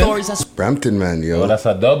got Brampton? stories. Brampton, man, yo. Oh, that's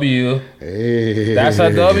a W. Hey. That's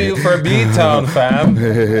a W for B-Town, fam.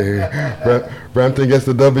 Brampton gets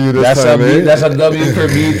the W this That's time, eh? That's a W for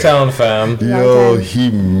B-Town, fam. Yo,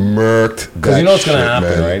 he murked. Because you know what's gonna shit, happen,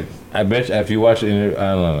 man. right? I bet you if you watch it,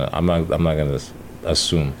 I don't know. I'm not gonna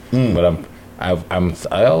assume, but I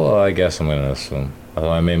guess I'm gonna assume.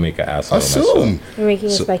 Although I may make an ass out of myself. You're making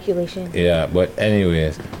a So- speculation. Yeah, but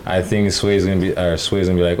anyways, I think Sway's gonna be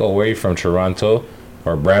like, oh, where are you from? Toronto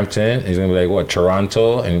or Brampton? He's gonna be like, what,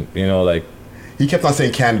 Toronto? And you know, like, He kept on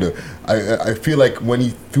saying Canada. I feel like when he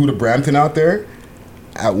threw the Brampton out there,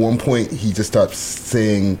 at one point he just started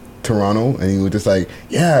saying Toronto, and he was just like,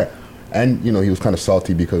 yeah. And, you know, he was kind of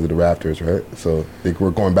salty because of the Raptors, right? So they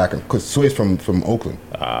were going back, because Sway's from Oakland.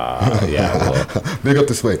 yeah, well. Big up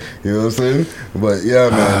to Sway, you know what I'm saying? But yeah,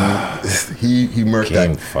 man, he murked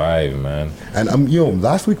Game that. 5, man. And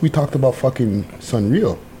last week we talked about fucking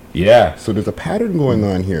Sunreal. Yeah. So there's a pattern going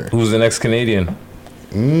on here. Who's the next Canadian?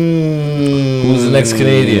 Who's the next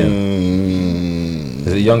Canadian?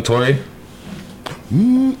 Is it Young Tory?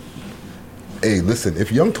 Hey, listen,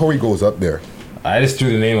 if Young Tory goes up there, I just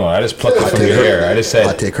threw the name out. I just plucked it from your hair. I just said.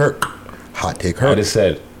 Hot take her. Hot take her. I just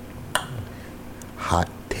said. Hot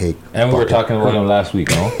take. And we were talking about him last week,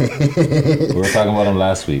 no? We were talking about him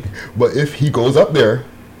last week. But if he goes up there,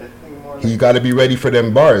 he got to be ready for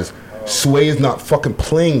them bars. Sway is not fucking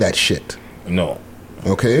playing that shit. No.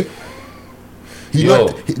 Okay? Yo.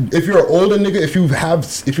 If you're an older nigga, if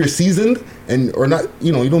you're seasoned or not,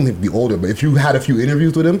 you don't have to be older, but if you had a few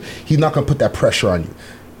interviews with him, he's not gonna put that pressure on you.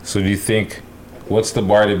 So do you think, what's the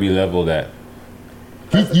bar to be leveled at?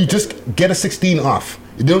 You just get a 16 off.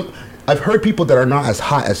 I've heard people that are not as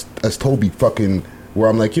hot as Toby fucking, where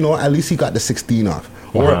I'm like, at least he got the 16 off.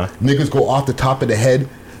 Or niggas go off the top of the head,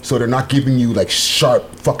 so they're not giving you like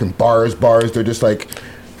sharp fucking bars. They're just like,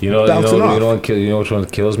 bouncing off. You know which one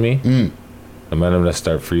kills me? The men that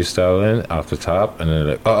start freestyling off the top, and they're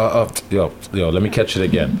like, yo, let me catch it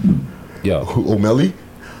again. Yo. O'Malley?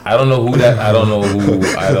 I don't know who that,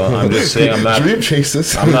 I'm just saying I'm not. Dream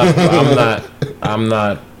Chasers. I'm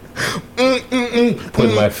not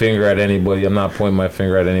putting my finger at anybody. I'm not pointing my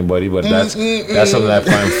finger at anybody, but that's something I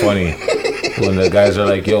find funny. When the guys are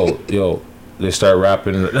like, yo, they start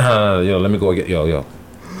rapping, yo, let me go get, yo.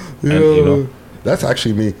 And, that's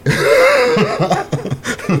actually me.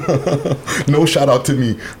 No shout out to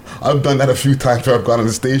me. I've done that a few times where I've gone on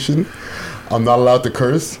the station. I'm not allowed to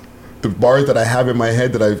curse. The bars that I have in my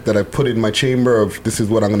head that I put in my chamber of this is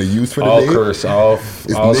what I'm going to use for the day. All curse, all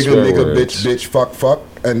nigga, bitch, fuck.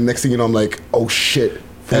 And next thing you know, I'm like, oh shit.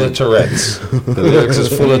 Full of Tourette's. The lyrics is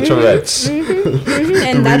full of Tourette's.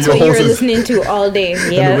 And that's what you were listening to all day.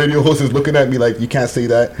 Yeah. And the radio host is looking at me like, you can't say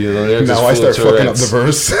that. Yeah, the lyrics now is I full start of fucking up the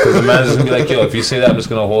Tourette's. verse. Because the man's just gonna be like, yo, if you say that, I'm just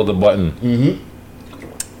gonna hold the button. Mm-hmm.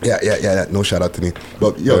 Yeah. No shout out to me.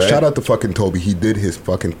 But shout out to fucking Toby. He did his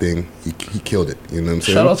fucking thing. He killed it. You know what I'm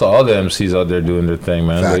saying? Shout out to all the MCs out there doing their thing,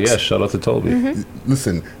 man. Facts. But yeah, shout out to Toby.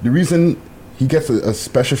 Listen, the reason he gets a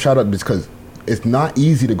special shout out is because it's not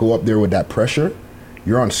easy to go up there with that pressure.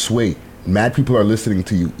 You're on Sway. Mad people are listening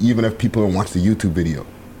to you, even if people don't watch the YouTube video.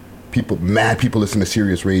 Mad people listen to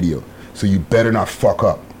Sirius Radio. So you better not fuck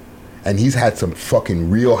up. And he's had some fucking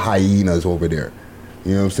real hyenas over there.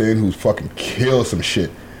 You know what I'm saying? Who's fucking kill some shit.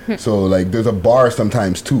 So like there's a bar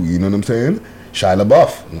sometimes too, you know what I'm saying? Shia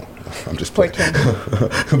LaBeouf. No, I'm just playing.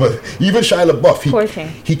 But even Shia LaBeouf,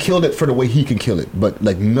 he killed it for the way he can kill it. But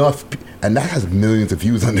like enough, and that has millions of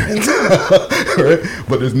views under it. Right?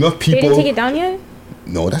 But there's enough people. They didn't take it down yet?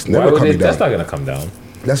 No, that's never coming down. That's not gonna come down.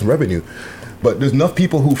 That's revenue. But there's enough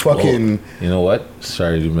people who fucking. You know what?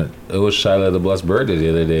 Sorry, it was Shia LaBeouf's birthday the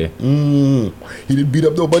other day. He didn't beat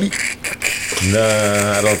up nobody.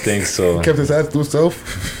 Nah, I don't think so. He kept his ass to himself.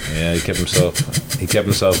 Yeah, he kept himself.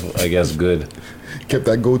 I guess good. Kept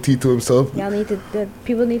that goatee to himself.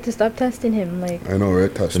 People need to stop testing him. Like I know,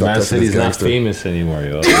 right? The man said he's not famous anymore,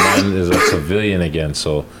 yo. The man is a civilian again,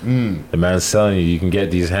 so the man's telling you can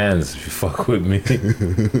get these hands if you fuck with me.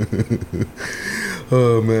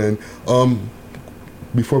 Oh man.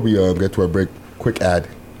 Before we get to our break, quick ad.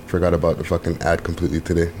 Forgot about the fucking ad completely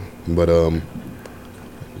today. But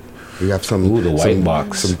We have some the white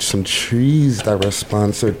box. Some trees that were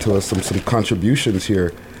sponsored to us. Some contributions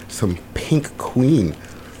here. Some Pink Queen.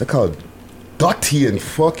 Look how dirty and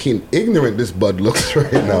fucking ignorant this bud looks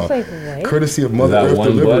right now. Like what? Courtesy of Mother Is that Earth one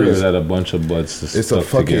bud or Deliveries. is that a bunch of buds? It's a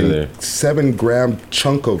fucking together? 7-gram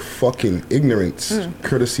chunk of fucking ignorance.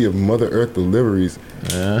 Courtesy of Mother Earth Deliveries.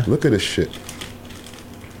 Yeah. Look at this shit.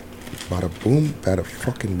 Bada boom, bada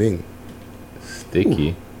fucking bing. Sticky.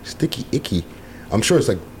 Ooh, sticky icky. I'm sure it's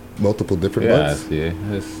like multiple different buds. Yeah,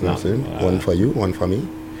 it's You know what I'm saying? One for you, one for me.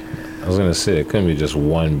 I was gonna say it couldn't be just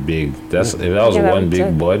one big. If that was Yeah, that one would big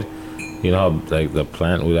suck. bud, you know how like the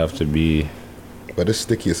plant would have to be. But it's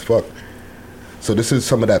sticky as fuck. So this is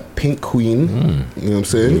some of that Pink Queen. You know what I'm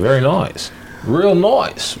saying? Very nice. Real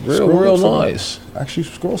nice. Real Scroll up some- nice. Actually,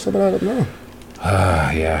 scroll some of that up now.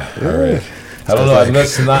 Yeah. All right. I don't know. I'm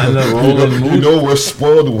just not in a rolling mood. You know we're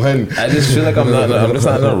spoiled when. I just feel like I'm just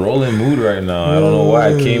not in a rolling mood right now. I don't know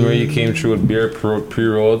why. I came here. You came through with beer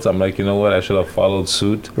pre-rolls. I'm like, you know what? I should have followed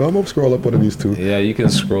suit. Well, I'm gonna scroll up one of these two. Yeah, you can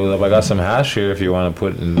scroll up. I got some hash here if you want to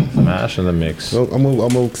put some hash in the mix. No, I'm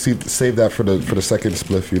gonna save that for the second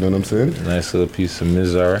spliff. You know what I'm saying? Nice little piece of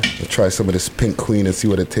Mizar. I'll try some of this Pink Queen and see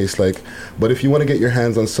what it tastes like. But if you want to get your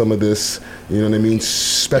hands on some of this, you know what I mean,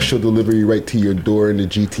 special delivery right to your door in the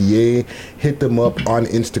GTA, hit them up on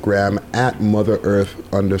Instagram at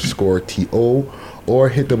MotherEarth_TO, or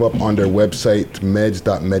hit them up on their website,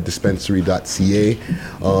 meds.meddispensary.ca.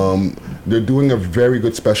 They're doing a very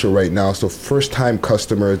good special right now. So first-time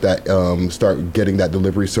customers that start getting that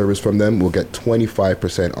delivery service from them will get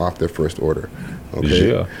 25% off their first order.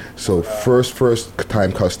 Okay. Yeah. So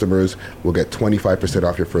first-time customers will get 25%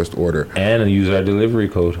 off your first order. And use our delivery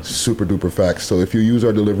code. Super duper facts. So if you use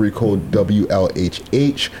our delivery code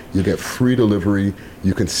WLHH, you get free delivery.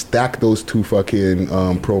 You can stack those two fucking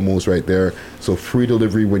promos right there. So free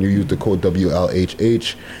delivery when you use the code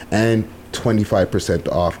WLHH, and 25%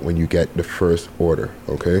 off when you get the first order.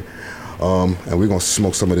 Okay. And we're gonna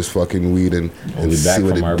smoke some of this fucking weed and We'll be see back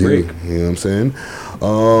what from it our do. break. You know what I'm saying?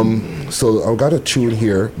 So I've got a tune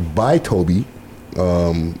here by Toby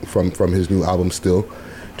from his new album Still.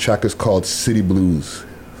 Track is called City Blues.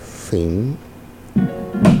 Thing.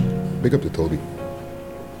 Big up to Toby.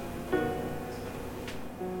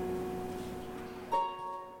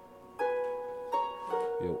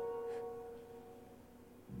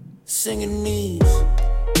 Singing these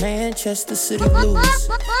Manchester City blues.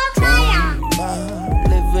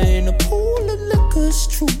 Living in a pool of liquor's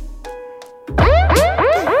true.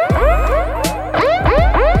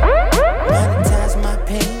 Monetize my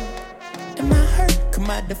pain and my hurt. Come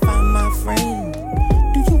out to find my frame.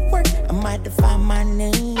 Do you work? I might define my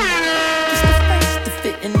name. Just the first to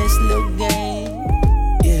fit in this little game.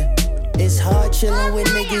 Yeah, it's hard chilling with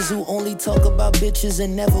niggas who only talk about bitches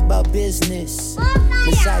and never about business.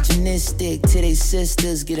 Misogynistic till they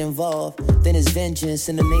sisters get involved. Then it's vengeance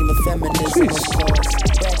in the name of feminism, of course.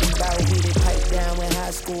 Bragging about who they pipe down in high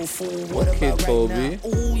school, fool. What about right now?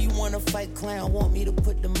 Ooh, you wanna fight clown? Want me to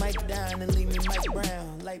put the mic down and leave me Mike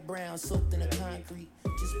Brown, light brown, soaked in the concrete,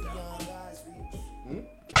 just beyond God's reach.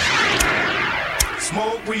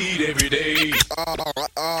 Smoke weed every day.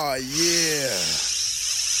 Oh yeah.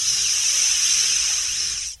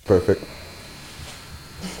 Perfect.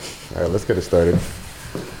 All right, let's get it started.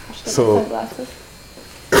 So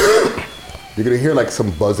you're gonna hear like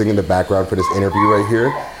some buzzing in the background for this interview right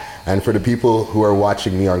here. And for the people who are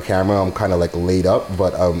watching me on camera, I'm kind of like laid up,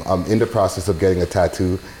 but I'm in the process of getting a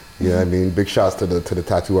tattoo. You know what I mean? Big shouts to the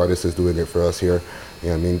tattoo artist who's doing it for us here. You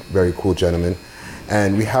know what I mean? Very cool gentleman.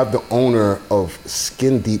 And we have the owner of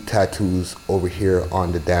Skin Deep Tattoos over here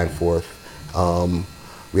on the Danforth.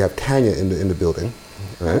 We have Tanya in the building,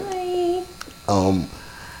 right? Hi.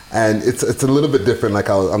 And it's a little bit different. Like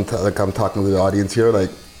I'm talking to the audience here, like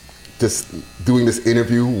just doing this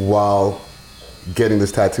interview while getting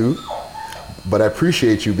this tattoo. But I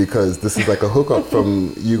appreciate you because this is like a hookup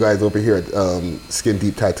from you guys over here at Skin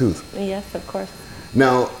Deep Tattoos. Yes, of course.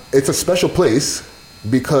 Now it's a special place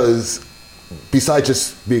because besides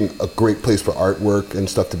just being a great place for artwork and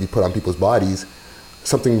stuff to be put on people's bodies,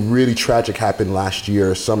 something really tragic happened last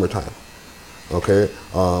year, summertime. Okay,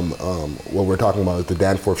 what we're talking about is the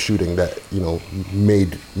Danforth shooting that, you know,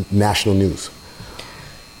 made national news.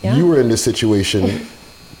 Yeah. You were in this situation.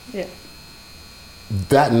 Yeah.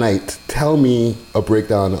 That night, tell me a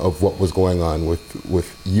breakdown of what was going on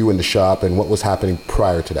with you in the shop and what was happening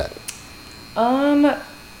prior to that.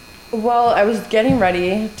 Well, I was getting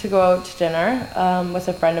ready to go out to dinner with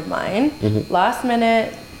a friend of mine. Mm-hmm. Last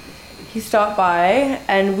minute, he stopped by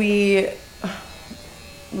and we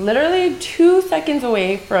literally 2 seconds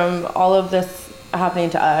away from all of this happening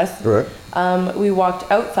to us, right, We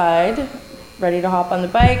walked outside, ready to hop on the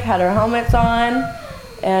bike, had our helmets on,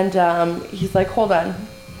 and he's like, hold on,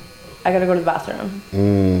 I gotta go to the bathroom.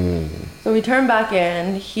 So we turn back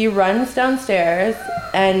in, he runs downstairs,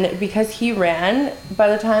 and because he ran, by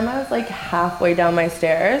the time I was like halfway down my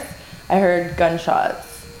stairs, I heard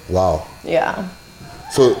gunshots. Wow. Yeah.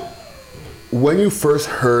 So when you first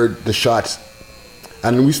heard the shots,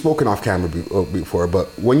 and we've spoken off camera before, but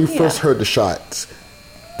when you first heard the shots,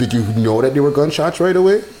 did you know that they were gunshots right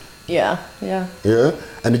away? Yeah. Yeah?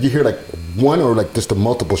 And did you hear like one or like just the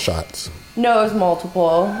multiple shots? No, it was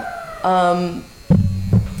multiple.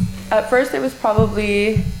 At first it was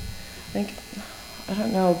probably, I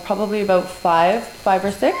don't know, probably about five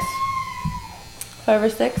or six.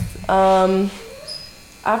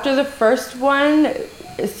 After the first one,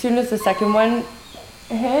 as soon as the second one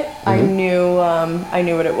hit, I knew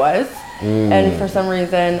what it was. And for some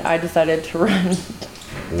reason I decided to run.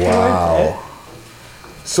 Wow.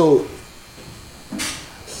 So,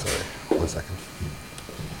 sorry, 1 second.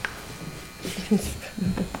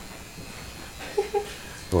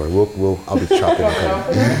 Don't worry, I'll be chopping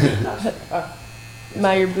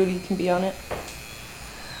it. Your booty can be on it.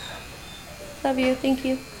 Love you, thank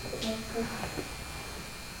you.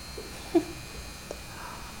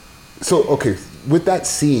 So, okay, with that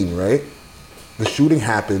scene, right? The shooting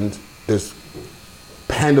happened, there's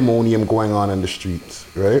pandemonium going on in the streets,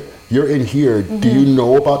 right? You're in here, do you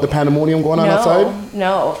know about the pandemonium going on outside?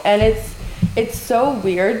 No, and it's so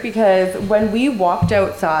weird because when we walked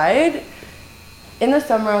outside, in the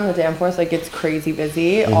summer on the Danforth, like it's crazy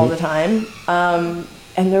busy all the time. And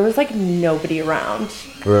there was like nobody around.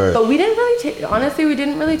 Right. But we didn't really honestly, we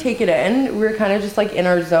didn't really take it in. We were kind of just like in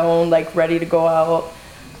our zone, like ready to go out.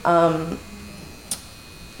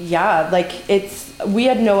 We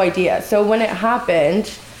had no idea. So when it happened,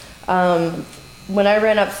 when I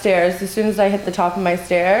ran upstairs, as soon as I hit the top of my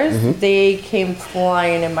stairs, they came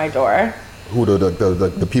flying in my door. Who,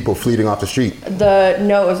 the people fleeing off the street?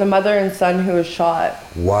 No, it was a mother and son who was shot.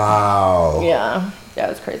 Wow. Yeah, it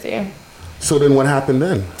was crazy. So then what happened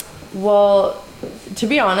then? Well, to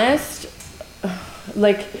be honest,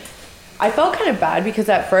 like, I felt kind of bad because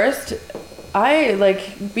at first, I,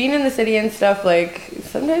 like, being in the city and stuff, like,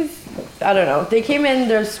 sometimes, I don't know, they came in,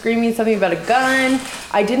 they're screaming something about a gun.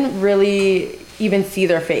 I didn't really even see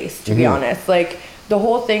their face, to be honest. Like, the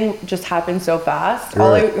whole thing just happened so fast.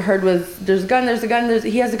 All I heard was, there's a gun,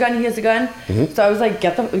 he has a gun. So I was like,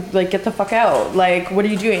 get the fuck out. Like, what are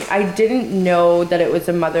you doing? I didn't know that it was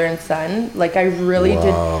a mother and son. Like, I really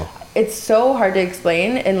did. It's so hard to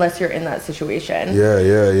explain unless you're in that situation.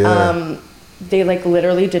 Yeah. They like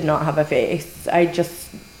literally did not have a face. I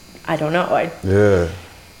don't know. I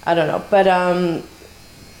don't know. But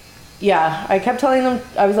yeah, I kept telling them,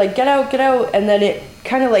 I was like, get out. And then it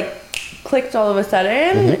kind of like clicked all of a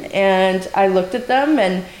sudden, and I looked at them,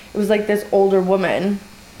 and it was like this older woman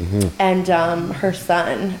and her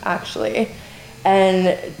son actually,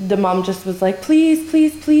 and the mom just was like, please,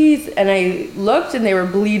 and I looked and they were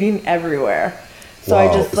bleeding everywhere. So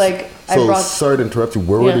I just like, sorry to interrupt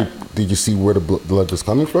you, did you see where the blood was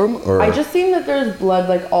coming from? Or I just seen that there's blood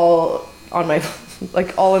like all on my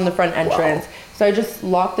like all in the front entrance. So I just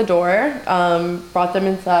locked the door, brought them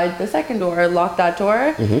inside the second door, locked that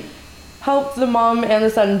door, helped the mom and the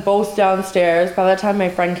son both downstairs. By the time my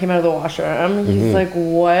friend came out of the washroom, he's like,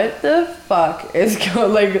 what the fuck is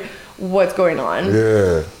what's going on?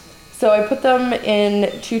 Yeah. So I put them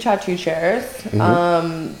in 2 tattoo chairs,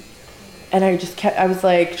 and I was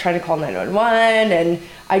like trying to call 911, and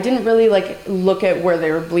I didn't really like look at where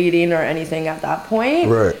they were bleeding or anything at that point.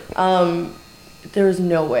 Right. There was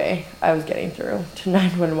no way I was getting through to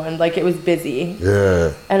 911. Like, it was busy.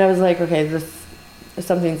 Yeah. And I was like, okay,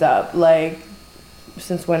 something's up. Like,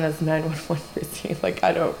 since when is 911 busy? Like,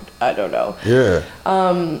 I don't know. Yeah.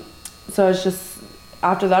 So it's just,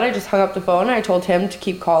 after that, I just hung up the phone. I told him to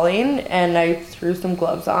keep calling, and I threw some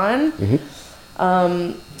gloves on.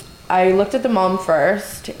 I looked at the mom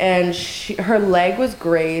first, and her leg was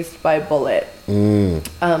grazed by a bullet.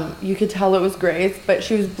 You could tell it was grazed, but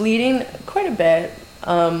she was bleeding quite a bit.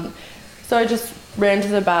 So I just ran to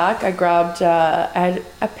the back. I grabbed, I had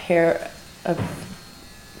a pair of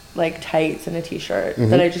like tights and a t-shirt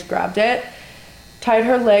that I just grabbed it, tied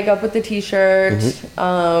her leg up with the t-shirt.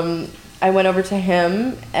 I went over to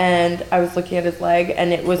him, and I was looking at his leg,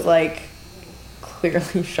 and it was like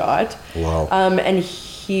clearly shot. Wow. And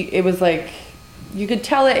it was like, you could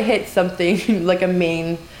tell it hit something like a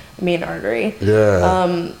main artery.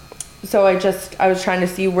 Yeah. So I was trying to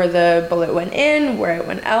see where the bullet went in, where it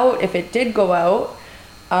went out, if it did go out.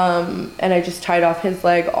 And I just tied off his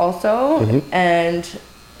leg also. And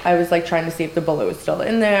I was like trying to see if the bullet was still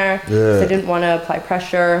in there. Yeah. So I didn't want to apply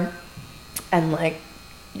pressure and like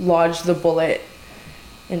lodge the bullet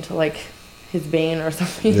into like his vein or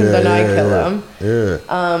something, and then I kill him.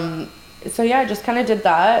 Yeah. So yeah, I just kind of did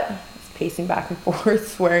that. I was pacing back and forth,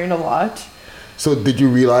 swearing a lot. So did you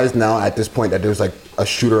realize now at this point that there's like a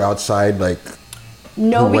shooter outside, like?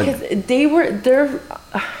 No, because they're.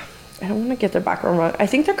 I don't want to get their background wrong. I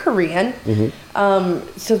think they're Korean.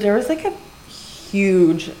 Mm-hmm. So there was like a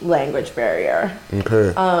huge language barrier.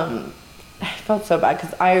 Okay. I felt so bad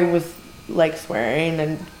because I was like swearing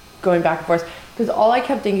and going back and forth because all I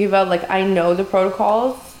kept thinking about, like, I know the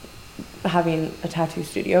protocols, having a tattoo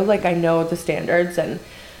studio, like I know the standards and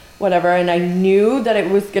whatever, and I knew that it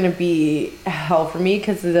was gonna be hell for me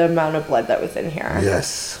because of the amount of blood that was in here.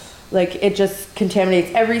 Yes. Like, it just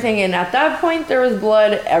contaminates everything, and at that point there was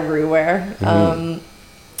blood everywhere.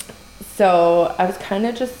 So I was kind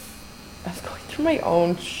of just, I was going through my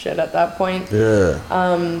own shit at that point. Yeah.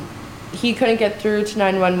 He couldn't get through to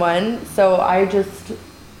 911, so I just,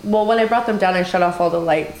 well, when I brought them down, I shut off all the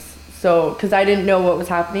lights. So, because I didn't know what was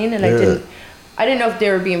happening, and I didn't know if they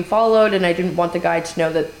were being followed, and I didn't want the guy to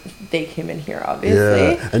know that they came in here,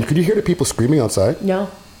 obviously. Yeah. And could you hear the people screaming outside? No.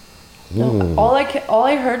 No. All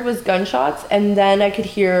I heard was gunshots, and then I could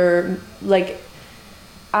hear, like,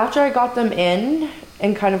 after I got them in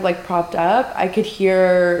and kind of like propped up, I could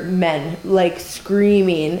hear men like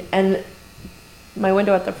screaming, and my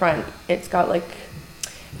window at the front, it's got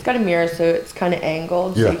a mirror, so it's kind of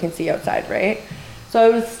angled, so you can see outside, right? So I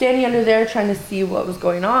was standing under there trying to see what was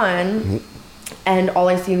going on, and all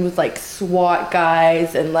I seen was like SWAT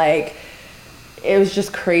guys, and like, it was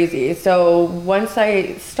just crazy. So once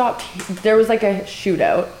I stopped, there was like a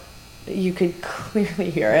shootout. You could clearly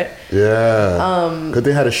hear it. Yeah. Because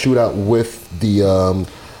they had a shootout with the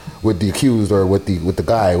accused, or with the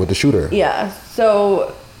guy, with the shooter. Yeah.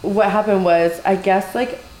 So what happened was, I guess,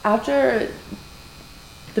 like, after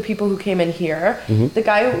the people who came in here, the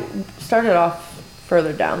guy started off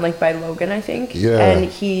further down, like by Logan, I think. Yeah. And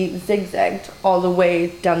he zigzagged all the way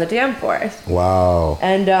down the Danforth. Wow.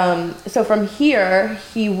 And so from here,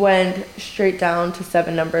 he went straight down to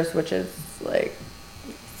 7 numbers, which is like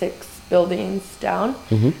 6 buildings down.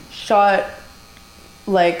 Shot,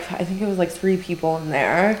 like, I think it was like 3 people in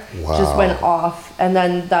there. Wow. Just went off. And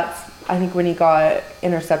then that's, I think, when he got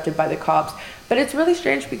intercepted by the cops. But it's really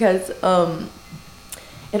strange because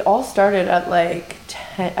it all started at like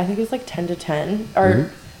 10, I think it was like 10 to 10, or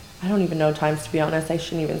I don't even know times, to be honest. I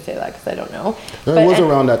shouldn't even say that because I don't know. It was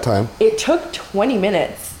around that time. It took 20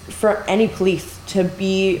 minutes for any police to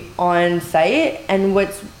be on site, and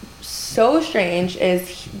what's so strange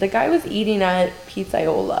is the guy was eating at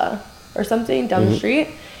Pizzaiola or something down the street,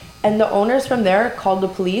 and the owners from there called the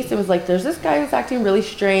police. It was like, there's this guy who's acting really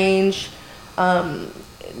strange,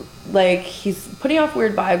 like he's putting off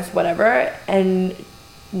weird vibes, whatever, and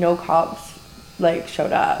no cops like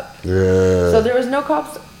showed up. Yeah. So there was no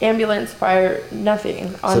cops, ambulance, fire,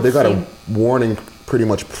 nothing. So they got a warning pretty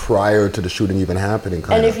much prior to the shooting even happening.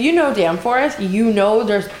 And if you know Danforth, you know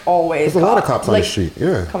there's always a lot of cops on the street.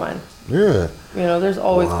 Yeah. Come on. Yeah. You know, there's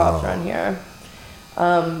always cops around here.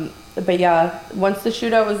 But yeah, once the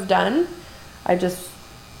shootout was done, I just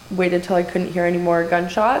waited till I couldn't hear any more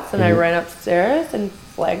gunshots, and I ran upstairs and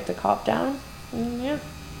flagged the cop down. And yeah.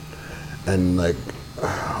 And like,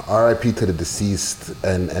 RIP to the deceased,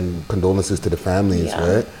 and condolences to the families,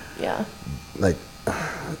 right? Yeah. Like,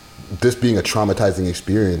 this being a traumatizing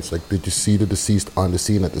experience, like, did you see the deceased on the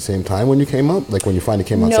scene at the same time when you came up? Like, when you finally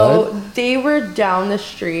came outside? No, they were down the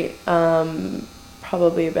street,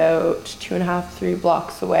 probably about 2.5, 3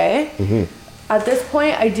 blocks away. At this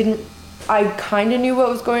point, I kind of knew what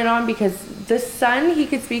was going on because the son, he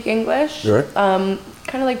could speak English, kind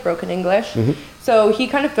of like broken English. So he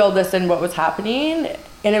kind of filled us in what was happening,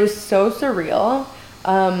 and it was so surreal.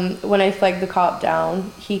 When I flagged the cop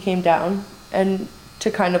down, he came down, and to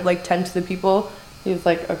kind of like tend to the people, he was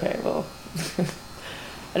like, okay, well,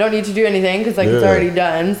 I don't need to do anything because like it's already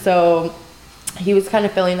done. So he was kind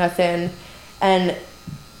of filling us in, and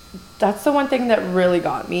that's the one thing that really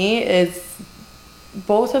got me is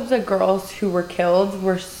both of the girls who were killed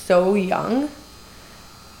were so young.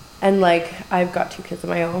 And like, I've got 2 kids of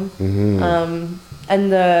my own.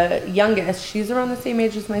 And the youngest, she's around the same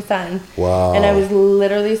age as my son. Wow. And I was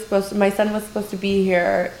literally my son was supposed to be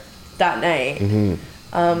here that night.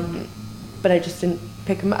 But I just didn't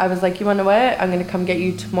pick him up. I was like, you wanna know what? I'm gonna come get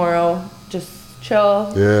you tomorrow. Just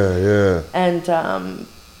chill. Yeah. And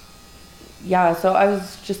yeah, so I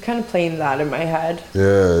was just kind of playing that in my head.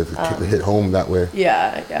 Yeah, it hit home that way.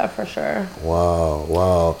 Yeah, for sure.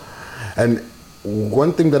 Wow. And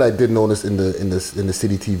one thing that I did notice in the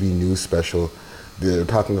City TV news special, they're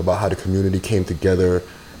talking about how the community came together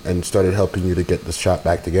and started helping you to get the shop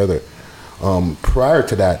back together. Prior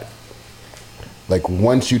to that, like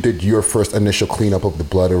once you did your first initial cleanup of the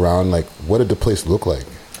blood around, like what did the place look like?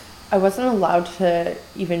 I wasn't allowed to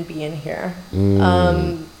even be in here.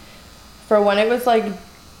 For one, it was like,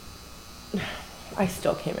 I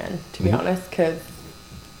still came in, to be honest, because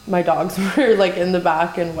my dogs were like in the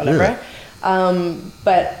back and whatever.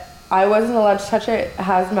 But I wasn't allowed to touch it.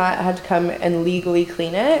 Hazmat had to come and legally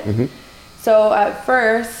clean it. So at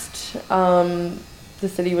first, the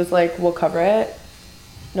city was like, we'll cover it,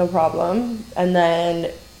 no problem. And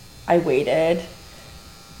then I waited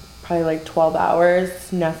probably like 12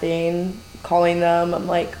 hours, nothing, calling them. I'm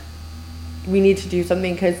like, we need to do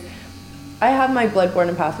something because I have my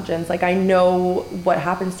bloodborne pathogens. Like I know what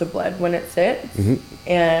happens to blood when it sits.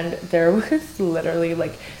 And there was literally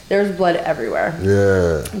like, there's blood everywhere.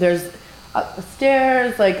 There's up the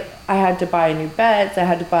stairs, like I had to buy new beds, I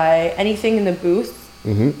had to buy anything in the booth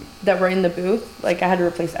that were in the booth, like I had to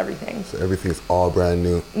replace everything. So everything's all brand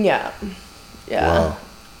new. Yeah.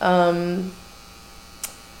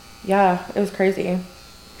 Yeah, it was crazy.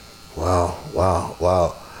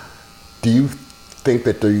 Wow. Do you think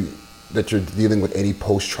that you're dealing with any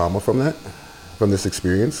post-trauma from this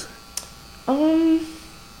experience?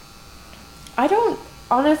 I don't,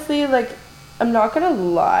 honestly, like, I'm not gonna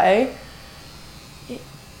lie.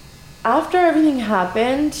 After everything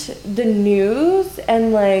happened, the news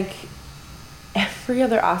and like every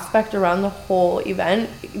other aspect around the whole event,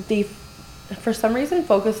 they for some reason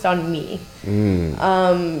focused on me.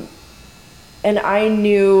 And I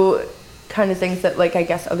knew kind of things that like I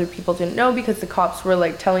guess other people didn't know because the cops were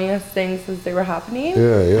like telling us things as they were happening.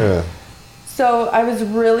 So I was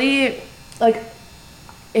really like,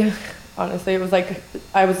 honestly, it was like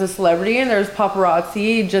I was a celebrity and there was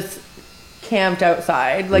paparazzi just camped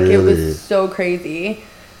outside. Like it was so crazy.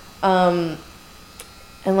 And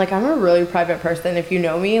like I'm a really private person. If you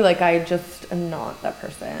know me, like I just am not that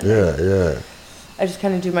person. I just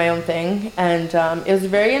kind of do my own thing, and it was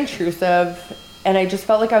very intrusive, and I just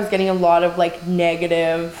felt like I was getting a lot of like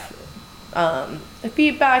negative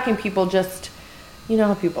feedback, and people just, you know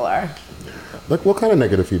how people are. Like what kind of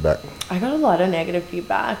negative feedback? I got a lot of negative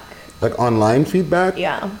feedback. Like online feedback?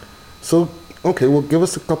 Yeah. So okay, well, give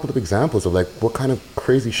us a couple of examples of like what kind of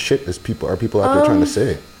crazy shit are people out there trying to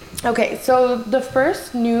say? Okay, so the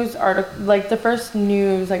first news article, like the first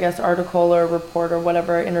news, I guess, article or report or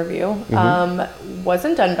whatever interview,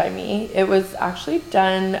 wasn't done by me. It was actually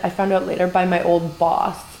done, I found out later, by my old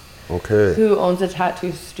boss. Okay. Who owns a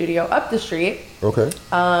tattoo studio up the street. Okay.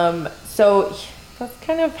 So that's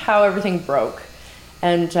kind of how everything broke.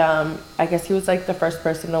 And I guess he was like the first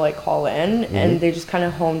person to like call in, and they just kind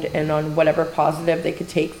of honed in on whatever positive they could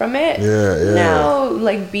take from it. Now,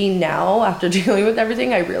 like after dealing with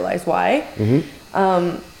everything, I realized why.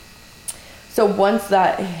 So once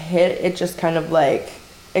that hit, it just kind of like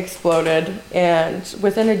exploded, and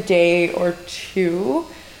within a day or two,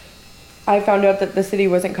 I found out that the city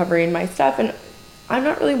wasn't covering my stuff, and I'm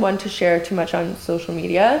not really one to share too much on social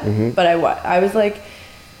media, but I was like,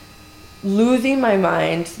 losing my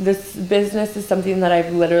mind. This business is something that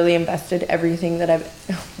I've literally invested everything that I've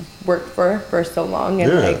worked for so long,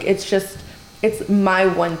 and like it's my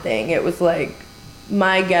one thing. It was like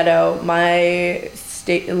my ghetto, my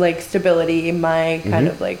stability, my kind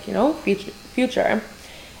of like, you know, future.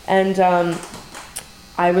 And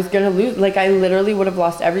I was gonna lose, like I literally would have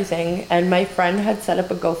lost everything. And my friend had set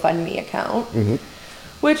up a GoFundMe account,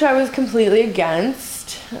 which I was completely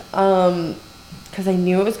against. Because I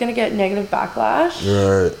knew it was going to get negative backlash.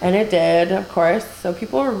 And it did, of course. So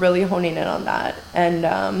people were really honing in on that. And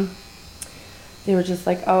they were just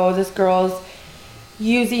like, oh, this girl's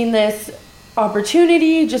using this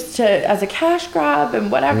opportunity just as a cash grab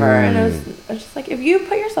and whatever. And I was just like, if you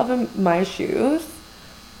put yourself in my shoes,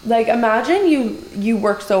 like imagine you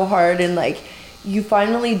work so hard and like you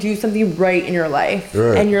finally do something right in your life.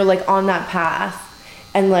 And you're like on that path.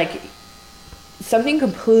 And like something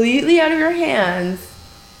completely out of your hands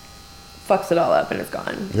fucks it all up and it's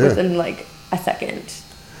gone within like a second.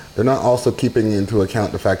 They're not also keeping into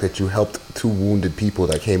account the fact that you helped 2 wounded people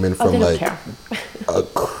that came in from like a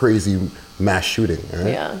crazy mass shooting, right?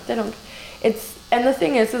 Yeah, they don't. And the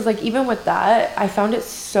thing is like even with that, I found it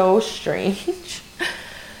so strange.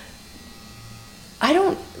 I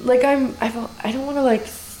don't want to like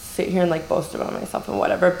sit here and like boast about myself and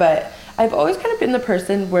whatever, but I've always kind of been the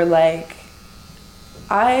person where like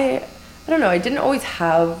I don't know, I didn't always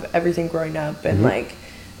have everything growing up, and like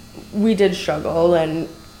we did struggle, and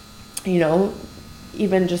you know,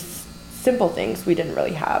 even just simple things we didn't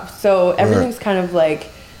really have. So everything's kind of like,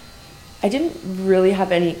 I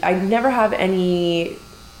never have any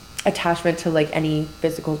attachment to like any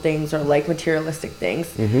physical things or like materialistic things.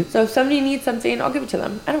 So if somebody needs something, I'll give it to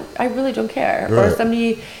them. I really don't care. Or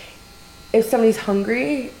if somebody's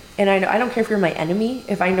hungry, and I don't care if you're my enemy,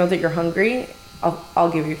 if I know that you're hungry,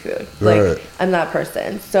 I'll give you food. Like, I'm that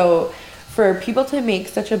person. So for people to make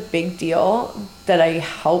such a big deal that I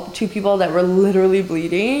helped two people that were literally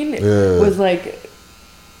bleeding was like,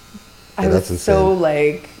 I was so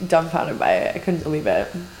like dumbfounded by it. I couldn't believe it.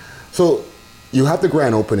 So you have the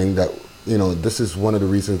grand opening that, you know, this is one of the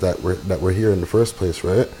reasons that we're here in the first place,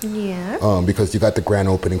 right? Yeah. Because you got the grand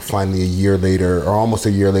opening finally a year later, or almost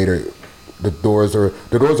a year later. The doors are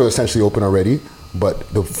essentially open already, but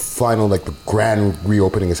the final, like the grand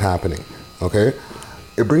reopening is happening. Okay,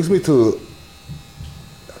 it brings me to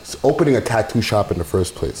opening a tattoo shop in the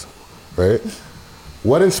first place, right?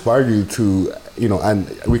 What inspired you to, you know, and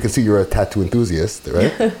we can see you're a tattoo enthusiast,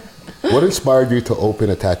 right? What inspired you to open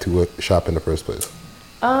a tattoo shop in the first place?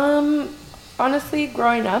 Honestly,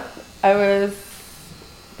 growing up, I was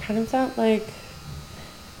kind of felt like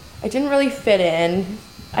I didn't really fit in.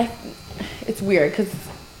 It's weird because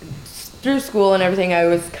through school and everything, I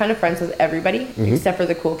was kind of friends with everybody except for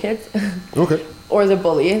the cool kids. Okay. Or the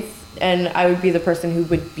bullies. And I would be the person who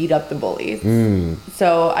would beat up the bullies.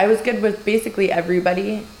 So I was good with basically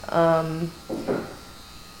everybody. I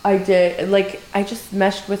just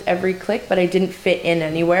meshed with every clique, but I didn't fit in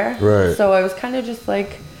anywhere. Right. So I was kind of just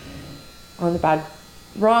like on the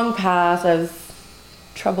wrong path. I was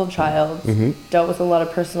troubled child, dealt with a lot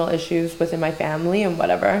of personal issues within my family and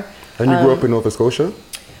whatever. And you grew up in Nova Scotia?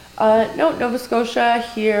 No, Nova Scotia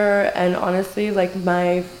here, and honestly, like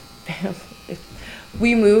my family,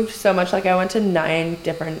 we moved so much. Like I went to 9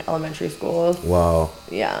 different elementary schools. Wow.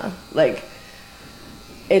 Yeah, like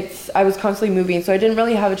I was constantly moving, so I didn't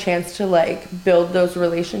really have a chance to like build those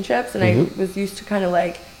relationships, and I was used to kind of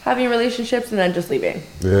like having relationships and then just leaving.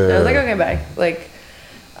 Yeah. And I was like, okay, bye. Like,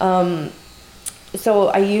 so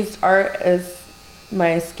I used art as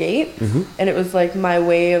my escape, and it was like my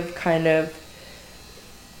way of kind of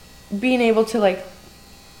being able to like,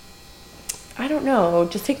 I don't know,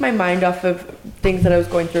 just take my mind off of things that I was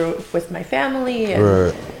going through with my family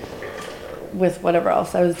and with whatever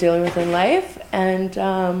else I was dealing with in life. And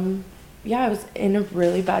I was in a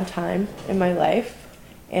really bad time in my life,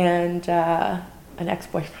 and an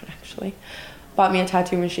ex-boyfriend actually bought me a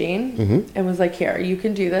tattoo machine and was like, here, you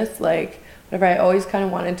can do this, like whatever. I always kind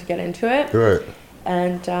of wanted to get into it. Right.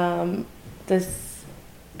 And this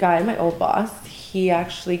guy, my old boss, he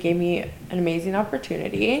actually gave me an amazing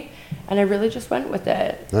opportunity, and I really just went with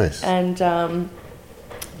it. Nice. And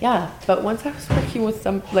but once I was working with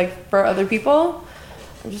for other people,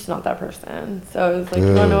 I'm just not that person. So I was like,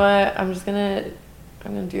 you know what? I'm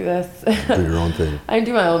gonna do this. Do your own thing. I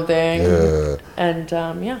do my own thing. Yeah.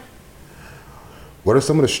 And What are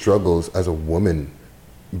some of the struggles as a woman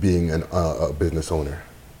being a business owner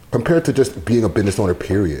compared to just being a business owner,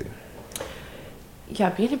 period? Yeah,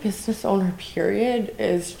 being a business owner, period,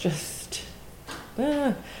 is just...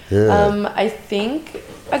 I think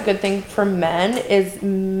a good thing for men is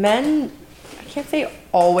I can't say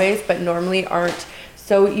always, but normally aren't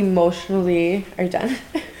so emotionally... Are you done?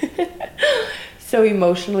 So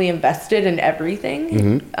emotionally invested in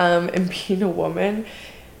everything. And being a woman...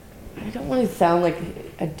 I don't want to sound like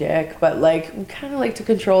a dick, but like we kind of like to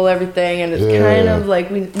control everything, and it's kind of like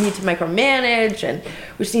we need to micromanage, and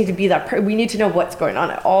we just need to be we need to know what's going on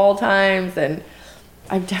at all times. And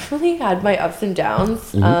I've definitely had my ups and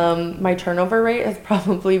downs. My turnover rate has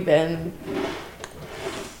probably been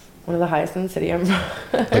one of the highest in the city. I'm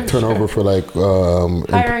like turnover for like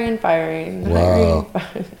hiring and firing. Wow.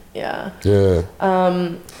 Yeah.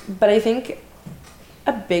 But I think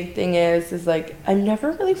a big thing is like I'm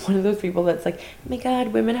never really one of those people that's like, oh my God,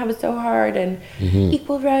 women have it so hard and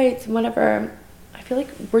equal rights and whatever. I feel like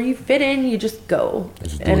where you fit in, you just go,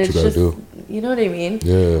 and it's just you know what I mean.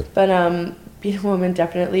 Yeah. But being a woman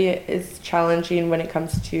definitely is challenging when it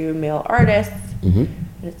comes to male artists, and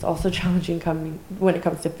it's also challenging when it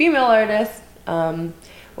comes to female artists. When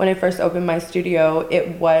I first opened my studio,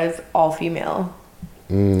 it was all female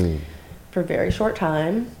for a very short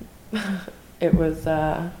time. It was,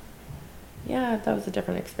 that was a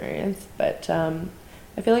different experience. But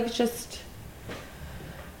I feel like it's just,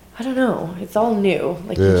 I don't know, it's all new.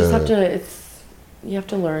 Like you just have to, you have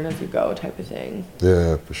to learn as you go type of thing.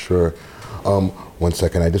 Yeah, for sure. 1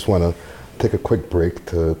 second, I just want to take a quick break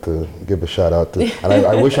to give a shout out to. And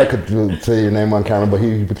I wish I could say your name on camera, but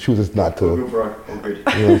he chooses not to. You know what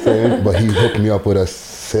I'm saying? But he hooked me up with a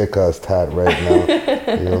sick ass tat right now.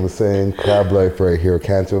 You know what I'm saying? Crab life right here,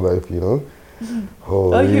 cancer life. You know.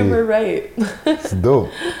 Holy. Oh, you were right. It's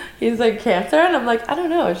dope. He's like, cancer? And I'm like, I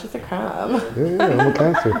don't know, it's just a crab. Yeah, I'm a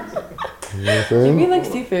cancer. You know what I'm saying? You mean like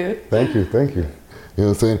seafood? Thank you. You know what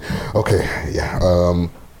I'm saying? Okay, yeah.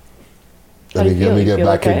 Let me get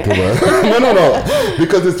back into no.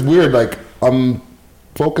 Because it's weird. Like, I'm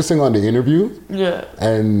focusing on the interview. Yeah.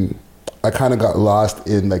 And I kind of got lost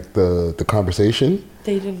in like the conversation.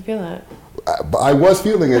 They didn't feel it. But I was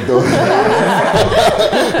feeling it though.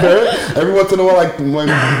 Every once in a while, like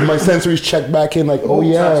my sensories check back in, like, oh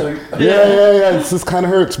yeah. It just kind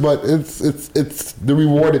of hurts, but it's the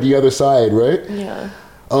reward at the other side, right? Yeah.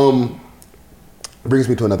 Brings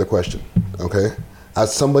me to another question. Okay,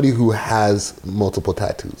 as somebody who has multiple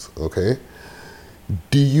tattoos, okay,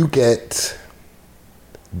 do you get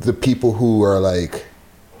the people who are like,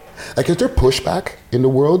 is there pushback in the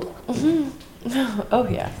world? Mm-hmm. Oh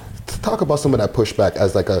yeah. Talk about some of that pushback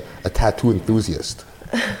as like a tattoo enthusiast.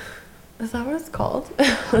 Is that what it's called?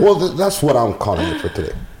 Well, that's what I'm calling it for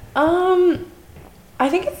today. I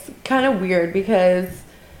think it's kind of weird because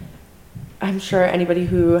I'm sure anybody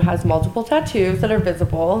who has multiple tattoos that are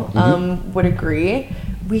visible would agree.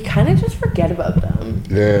 We kind of just forget about them.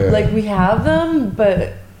 Yeah. Like we have them,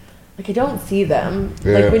 but like I don't see them.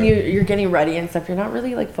 Yeah. Like when you're getting ready and stuff, you're not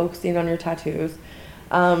really like focusing on your tattoos.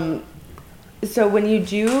 So when you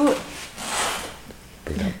do,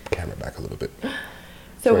 bring that camera back a little bit.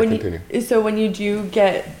 So when you do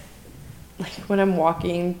get, like when I'm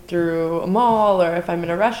walking through a mall or if I'm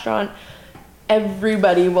in a restaurant,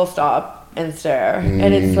 everybody will stop and stare,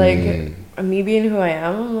 and it's like me being who I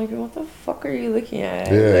am. I'm like, what the fuck are you looking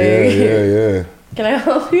at? Yeah. Can I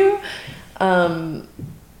help you? And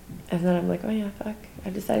then I'm like, oh yeah, fuck. I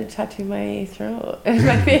decided to tattoo my throat and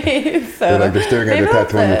my face. So like they're staring at the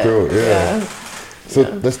tattoo on your throat. Yeah. So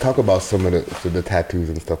Yeah. let's talk about some of the tattoos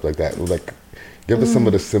and stuff like that. Like, give us some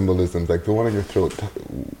of the symbolisms. Like the one on your throat.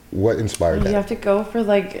 What inspired that? You have to go for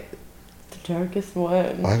like the darkest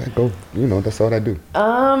one. I go. You know, that's all I do.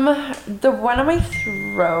 The one on my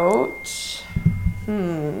throat.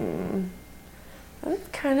 That's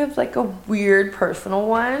kind of like a weird personal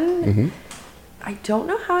one. Mm-hmm. I don't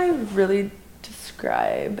know how I really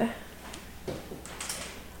describe.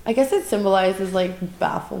 I guess it symbolizes like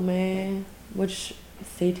Baphomet, which is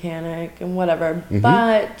satanic and whatever,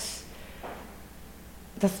 but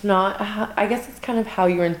that's not how, I guess it's kind of how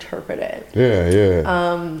you interpret it.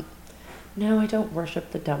 Yeah. No, I don't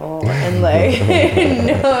worship the devil and like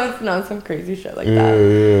no, it's not some crazy shit like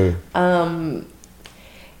that. Yeah.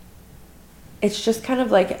 It's just kind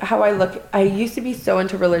of like how I look. I used to be so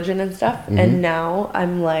into religion and stuff, and now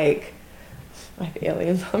I'm like, I have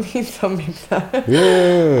aliens on me, so maybe that.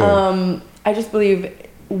 Yeah. I just believe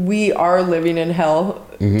we are living in hell,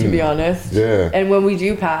 to be honest. Yeah. And when we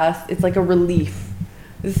do pass, it's like a relief.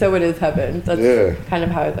 So it is heaven. That's kind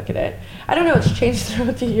of how I look at it. I don't know, it's changed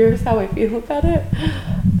throughout the years how I feel about it.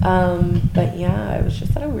 But yeah, I was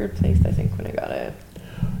just at a weird place, I think, when I got it.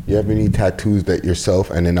 You have any tattoos that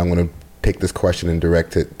yourself, and then I'm going to take this question and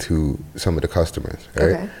direct it to some of the customers, right?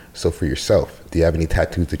 Okay. So for yourself, do you have any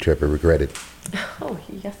tattoos that you ever regretted? Oh,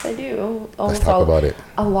 yes, I do. Let's talk about it.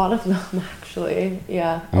 A lot of them, actually.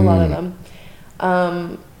 Yeah, a lot of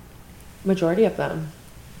them. Majority of them.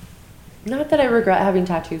 Not that I regret having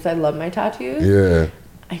tattoos. I love my tattoos. Yeah.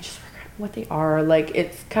 I just regret what they are. Like,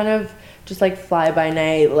 it's kind of just like fly by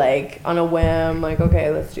night, like on a whim, like,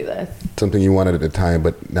 okay, let's do this. Something you wanted at the time,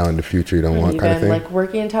 but now in the future you don't want, kind of thing? Like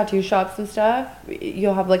working in tattoo shops and stuff,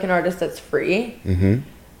 you'll have like an artist that's free.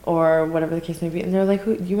 Or whatever the case may be. And they're like,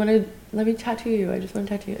 you want to, let me tattoo you. I just want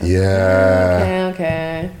to tattoo you. Yeah.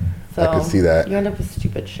 Okay. So I can see that. You end up with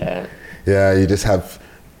stupid shit. Yeah, you just have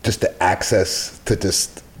just the access to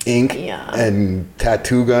just ink and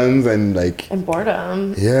tattoo guns and like... And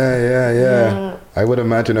boredom. Yeah. I would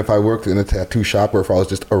imagine if I worked in a tattoo shop or if I was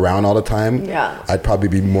just around all the time, I'd probably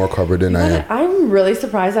be more covered than I am. I'm really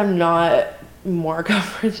surprised I'm not more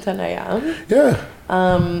covered than I am. Yeah.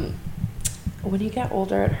 When you get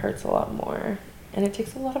older, it hurts a lot more. And it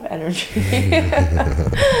takes a lot of energy.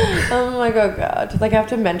 I'm like, oh God. Like, I have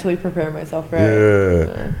to mentally prepare myself for it.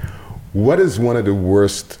 Yeah. What is one of the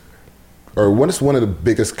worst, or what is one of the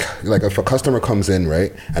biggest, like if a customer comes in,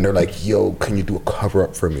 right, and they're like, yo, can you do a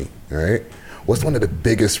cover-up for me, right? What's one of the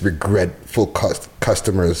biggest regretful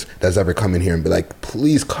customers that's ever come in here and be like,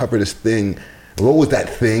 please cover this thing? What was that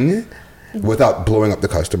thing? Without blowing up the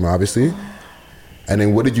customer, obviously. And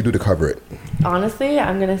then what did you do to cover it? Honestly,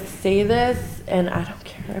 I'm gonna say this, and I don't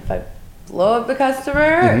care if I blow up the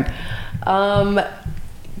customer.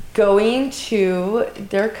 Going to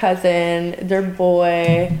their cousin, their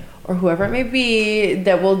boy, or whoever it may be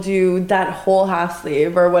that will do that whole half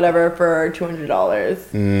sleeve or whatever for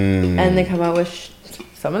 $200, and they come out with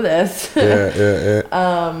some of this.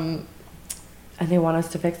 And they want us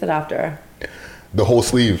to fix it after. The whole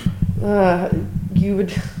sleeve.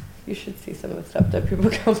 You should see some of the stuff that people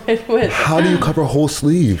come in with. How do you cover a whole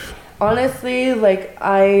sleeve? Honestly, like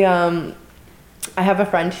I have a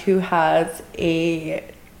friend who has a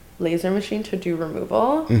laser machine to do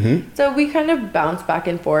removal. So we kind of bounce back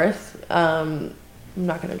and forth. I'm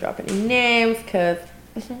not going to drop any names because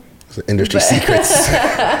it's industry secrets.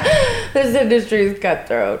 This industry is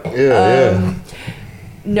cutthroat.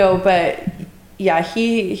 No, but yeah,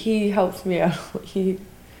 he helps me out. He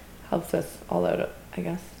helps us all out, I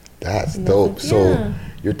guess. That's dope. So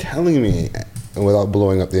you're telling me, and without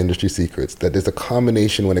blowing up the industry secrets, that there's a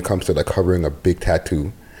combination when it comes to like covering a big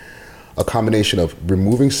tattoo, a combination of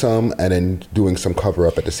removing some and then doing some cover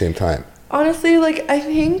up at the same time. Honestly, like I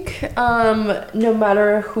think no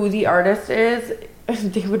matter who the artist is,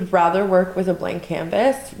 they would rather work with a blank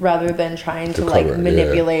canvas rather than trying to like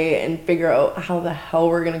manipulate and figure out how the hell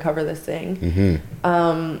we're gonna cover this thing.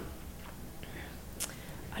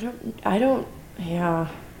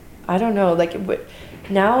 I don't know. Like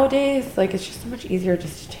nowadays, like it's just so much easier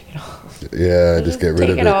just to take it off. Yeah, just get rid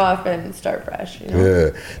of it. Take it off and start fresh. You know?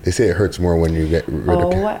 Yeah, they say it hurts more when you get rid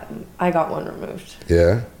of it. I got one removed.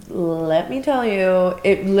 Yeah. Let me tell you,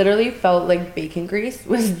 it literally felt like bacon grease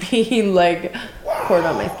was being like poured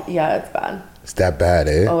on my skin. Yeah, it's bad. It's that bad,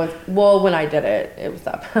 eh? Well, when I did it, it was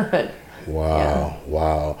that bad.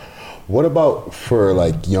 Wow. What about for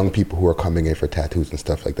like young people who are coming in for tattoos and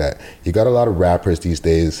stuff like that? You got a lot of rappers these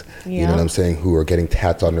days, you know what I'm saying, who are getting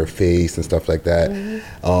tats on their face and stuff like that.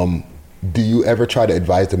 Do you ever try to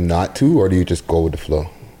advise them not to, or do you just go with the flow?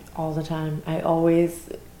 All the time. I always...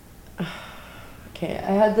 Okay,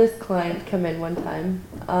 I had this client come in one time.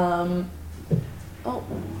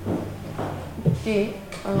 Sorry.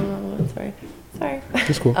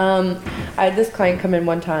 That's cool. I had this client come in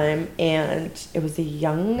one time, and it was a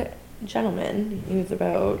young gentleman.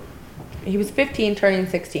 He was 15, turning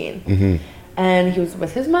 16. And he was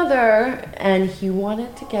with his mother, and he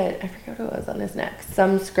wanted to get, I forget what it was on his neck,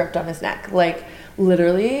 some script on his neck, like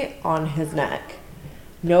literally on his neck.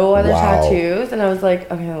 No other tattoos. And I was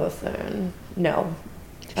like, okay, listen, no.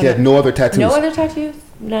 He had no other tattoos? No other tattoos,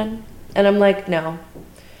 none. And I'm like, no.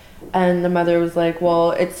 And the mother was like,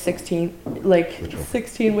 well, it's 16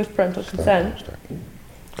 with parental consent.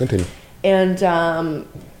 Continue. And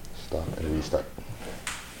stop and restart.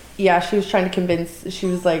 Yeah, she was trying to convince, she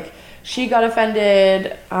was like, she got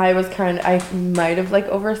offended. I might have like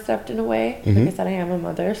overstepped in a way. Like I said, I am a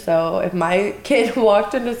mother. So if my kid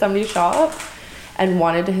walked into somebody's shop and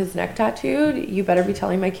wanted his neck tattooed, you better be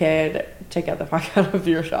telling my kid to get the fuck out of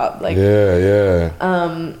your shop. Like, so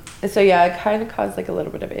yeah, it kind of caused like a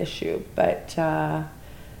little bit of an issue, but I've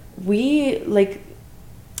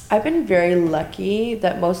been very lucky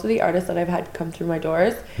that most of the artists that I've had come through my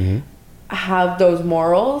doors have those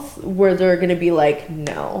morals where they're gonna be like,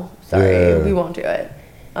 no, sorry, we won't do it.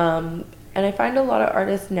 And I find a lot of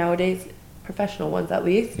artists nowadays, professional ones at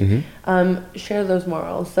least, share those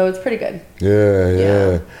morals, so it's pretty good.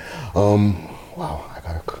 Wow,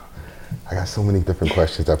 I got so many different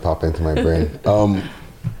questions that pop into my brain.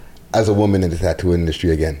 As a woman in the tattoo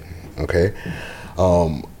industry again, okay?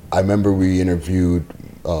 I remember we interviewed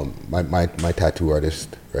my tattoo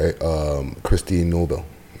artist, right? Christine Nobel,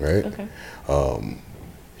 right? Okay.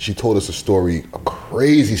 She told us a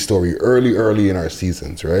crazy story early in our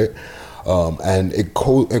seasons, right? And it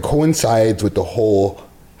coincides with the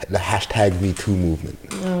hashtag Me Too movement,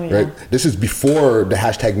 right? This is before the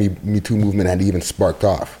hashtag Me Too movement had even sparked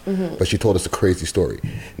off, but she told us a crazy story.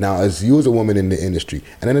 Now, as you as a woman in the industry,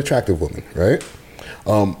 and an attractive woman, right?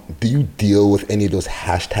 Do you deal with any of those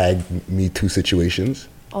hashtag Me Too situations?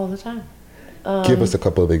 All the time. Give us a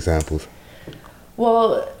couple of examples.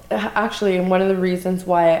 Well, actually, one of the reasons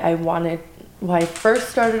why I first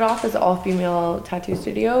started off as an all-female tattoo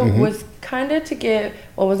studio was kind of to give,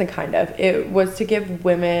 well, it wasn't kind of, it was to give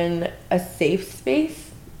women a safe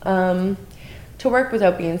space to work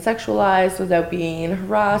without being sexualized, without being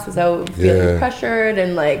harassed, without feeling pressured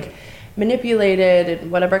and like manipulated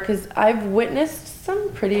and whatever, because I've witnessed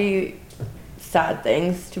some pretty sad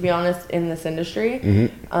things, to be honest, in this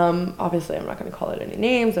industry. Obviously, I'm not going to call it any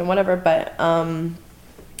names and whatever, but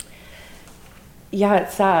yeah,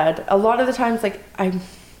 it's sad. A lot of the times, like, I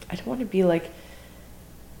don't want to be like,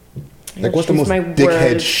 Like, what's the most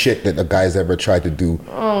dickhead shit that a guy's ever tried to do?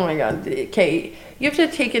 Oh my god. Okay, you have to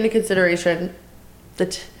take into consideration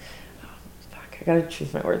that. Fuck, I gotta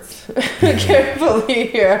choose my words carefully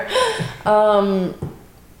here.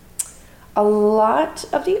 A lot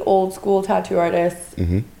of the old school tattoo artists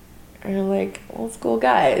are like old school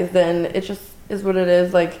guys, and it just is what it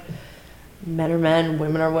is. Like, men are men,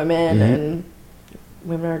 women are women, and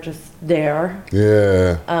women are just there.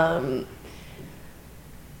 Yeah.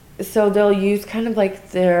 So they'll use kind of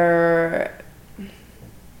like their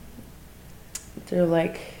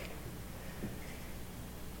like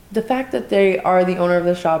the fact that they are the owner of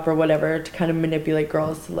the shop or whatever to kind of manipulate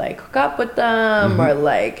girls to like hook up with them, or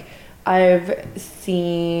like I've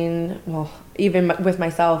seen, well, even with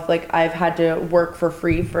myself, like I've had to work for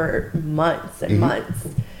free for months and months,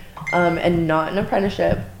 and not an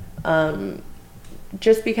apprenticeship,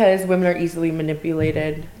 just because women are easily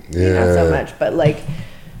manipulated. Not so much, but like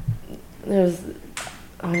there's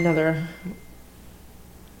another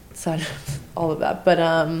side of all of that. But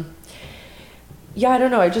yeah, I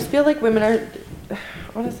don't know. I just feel like women are,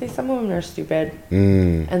 honestly, some women are stupid,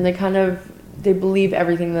 and they believe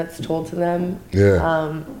everything that's told to them.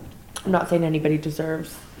 I'm not saying anybody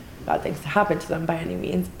deserves bad things to happen to them by any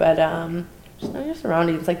means, but just know your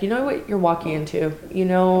surroundings. Like, you know what you're walking into. You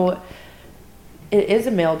know, it is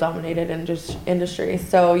a male-dominated industry,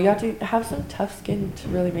 so you have to have some tough skin to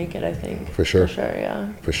really make it, I think. For sure. For sure,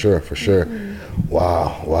 yeah. For sure.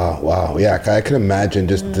 Wow. Yeah, I can imagine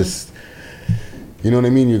just this. You know what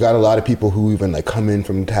I mean? You got a lot of people who even like come in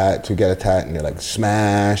from tat to get a tat, and they're like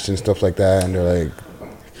smashed and stuff like that, and they're like,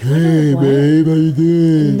 "Hey, babe, how you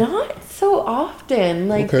doing?" Not so often.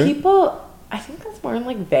 Like people, I think that's more in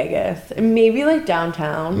like Vegas, and maybe like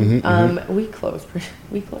downtown. We close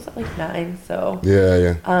at like 9, so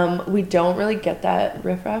yeah. We don't really get that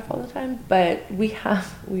riffraff all the time, but we have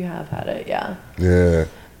had it, yeah.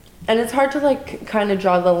 And it's hard to like kind of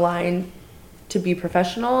draw the line to be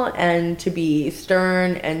professional and to be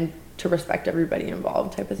stern and to respect everybody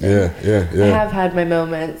involved, type of thing. Yeah. I have had my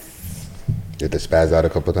moments. You had to spaz out a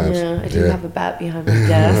couple times. Yeah, I didn't have a bat behind my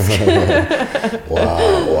desk.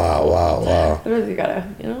 Wow. Sometimes you gotta,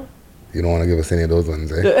 you know. You don't want to give us any of those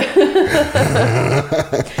ones, eh?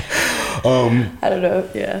 I don't know.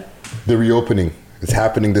 Yeah. The reopening is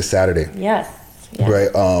happening this Saturday. Yes.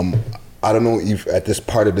 Right. I don't know if at this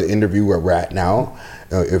part of the interview where we're at now,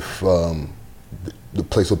 if the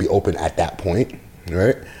place will be open at that point,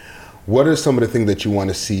 right? What are some of the things that you want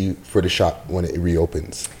to see for the shop when it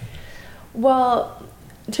reopens? Well,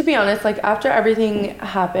 to be honest, like after everything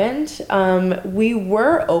happened, we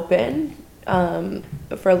were open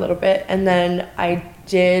for a little bit, and then I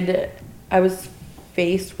was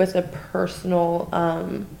faced with a personal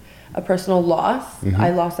loss.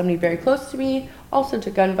 I lost somebody very close to me, also to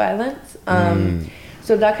gun violence.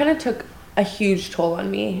 So that kind of took a huge toll on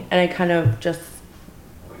me, and I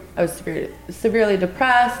was severely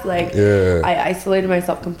depressed. Like, I isolated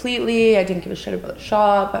myself completely. I didn't give a shit about the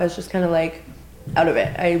shop. I was just kind of like out of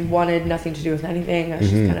it. I wanted nothing to do with anything. I was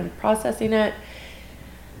just kind of processing it.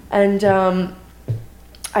 And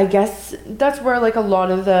I guess that's where like a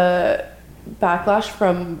lot of the backlash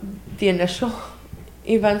from the initial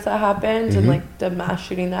events that happened and like the mass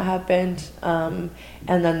shooting that happened, and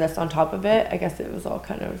then this on top of it, I guess it was all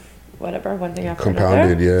kind of whatever, one thing after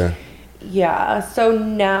compounded, another. Yeah, so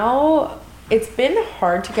now it's been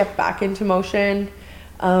hard to get back into motion.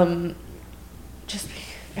 Just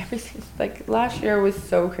everything, like last year was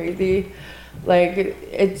so crazy. Like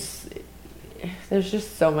there's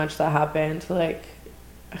just so much that happened, like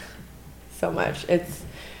so much.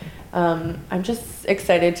 I'm just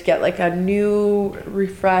excited to get like a new,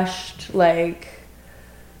 refreshed, like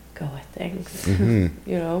go with things,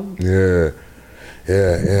 you know? Yeah.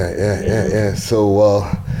 So,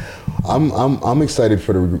 I'm excited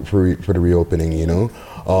for the reopening. You know,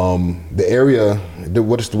 the area.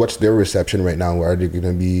 What's their reception right now? Are they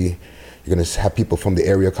gonna be? You're gonna have people from the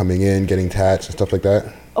area coming in, getting tats and stuff like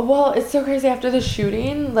that. Well, it's so crazy after the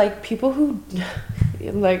shooting. Like people who,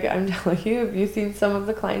 like I'm telling you, have you seen some of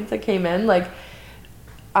the clients that came in? Like,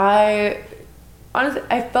 honestly,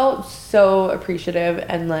 I felt so appreciative,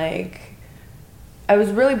 and like I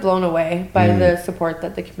was really blown away by the support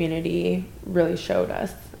that the community really showed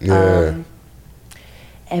us.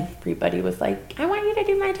 Everybody was like, I want you to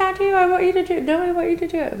do my tattoo. I want you to do it.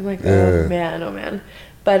 I'm like, oh man.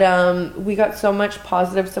 But we got so much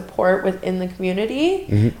positive support within the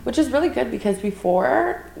community, which is really good, because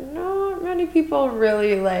before, not many people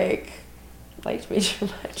really liked me too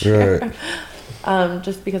much. Right.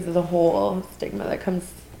 Just because of the whole stigma that comes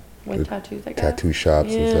with tattoos, I guess. Tattoo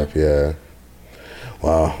shops and stuff, yeah.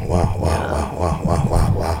 Wow.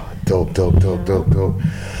 Dope.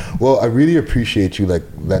 Well, I really appreciate you like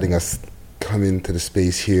letting us come into the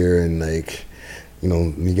space here and like, you know,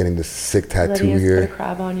 me getting this sick tattoo Letting us here. put a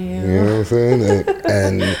crab on you. You know what I'm saying? Like,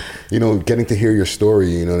 and, you know, getting to hear your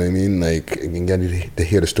story, you know what I mean? Like, and getting to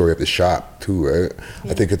hear the story of the shop too, right?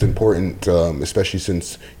 Yeah. I think it's important, especially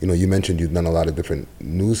since, you know, you mentioned you've done a lot of different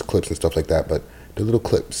news clips and stuff like that, but the little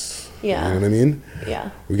clips. Yeah. You know what I mean? Yeah.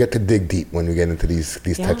 We get to dig deep when we get into these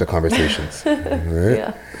types of conversations. Right?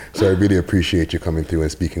 Yeah. So I really appreciate you coming through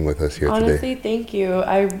and speaking with us here Honestly, today. thank you.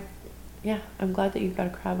 I'm glad that you've got a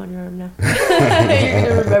crab on your arm now. You're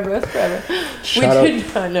gonna remember us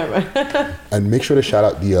forever. Never mind. And make sure to shout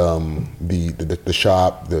out the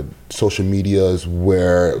shop, the social medias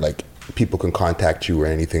where like people can contact you or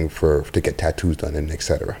anything to get tattoos done and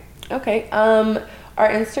etc. Okay. Our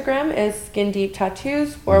Instagram is Skin Deep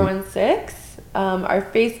Tattoos 416. Our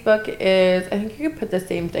Facebook is, I think you could put the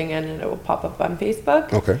same thing in and it will pop up on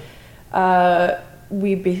Facebook. Okay.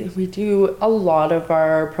 We do a lot of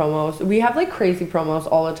our promos. We have like crazy promos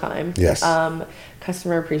all the time. Yes.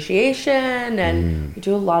 Customer appreciation, and we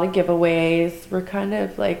do a lot of giveaways. We're kind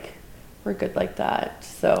of like, we're good like that.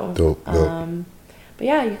 So Dope. but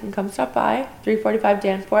yeah, you can come stop by 345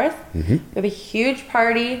 Danforth. Mm-hmm. We have a huge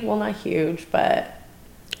party. Well, not huge, but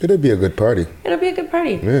It'll be a good party. it'll be a good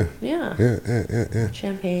party. Yeah. Yeah.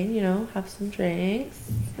 Champagne, you know, have some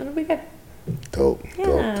drinks. It'll be good. Dope.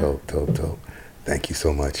 Yeah. Dope. Thank you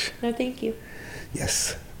so much. No, thank you.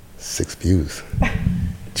 Yes. 6 views.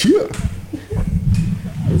 Cheer.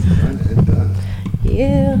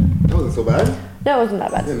 Yeah. That wasn't so bad. No, it wasn't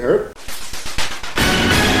that bad. Didn't hurt.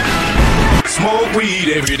 Smoke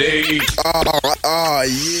weed every day. Yeah.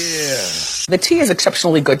 The tea is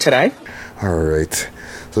exceptionally good today. All right.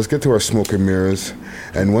 So let's get to our smoke and mirrors.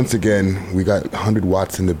 And once again, we got 100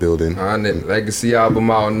 Watts in the building. On it. Legacy album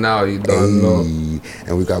out now, you don't know.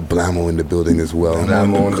 And we got Blamo in the building as well.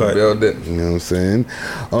 Blamo in the building. You know what I'm saying?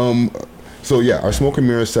 So yeah, our smoke and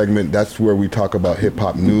mirrors segment, that's where we talk about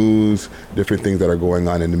hip-hop news, different things that are going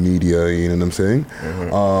on in the media, you know what I'm saying?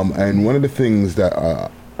 Mm-hmm. And one of the things that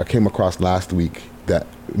I came across last week that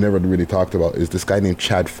never really talked about is this guy named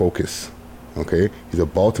Chad Focus. Okay? He's a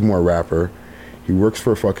Baltimore rapper. He works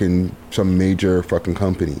for some major fucking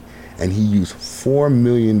company, and he used $4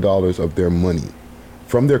 million of their money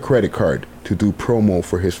from their credit card to do promo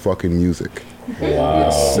for his fucking music. Wow.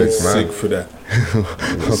 Sick for that.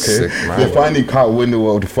 Okay. Sick, They finally caught wind of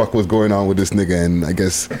what the fuck was going on with this nigga, and I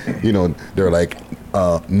guess, you know, they're like,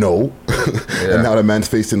 no. And now the man's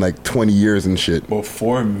facing like 20 years and shit. Well,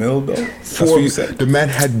 $4 million though? That's what you said. The man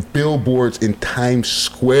had billboards in Times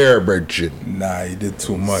Square, Virgin. Nah, he did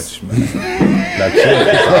too much, man. That's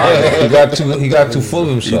it. He got too full of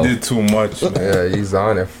himself. He did too much, man. Yeah, he's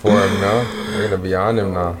on it for him now. We're gonna be on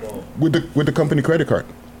him now. With the company credit card.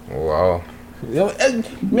 Wow. Yo,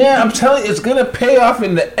 man, I'm telling you, it's gonna pay off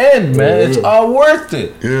in the end, man. It's all worth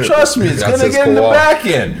it. Yeah. Trust me, it's That's gonna his get in the co-op. back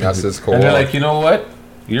end. That's his co-op. And they're like, you know what?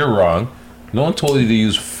 You're wrong. No one told you to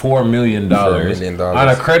use $4 million on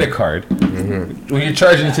a credit card. Mm-hmm. When you're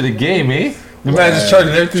charging into the game, eh? The man's just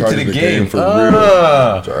charging everything to the game. for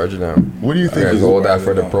real. Charging them. What do you think? I Is hold that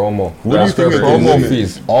for the promo. What do you think is the promo limit?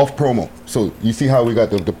 fees? Off promo. So you see how we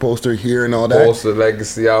got the poster here and all that. Poster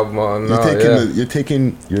Legacy album on now. You're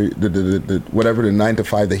taking the whatever the 9 to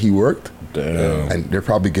 5 that he worked. Damn. And they're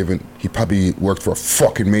probably he probably worked for a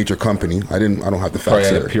fucking major company. I don't have the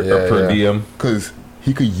facts Probably had here. a per diem. Because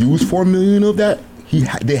he could use $4 million of that.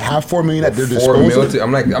 They have $4 million at their 4 disposal.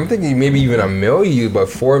 mil. I'm thinking maybe even $1 million, but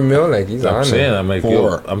 $4 million, like he's on I'm saying, it. I'm like,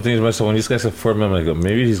 yo, I'm thinking to myself, when these guys said $4 million, I'm like,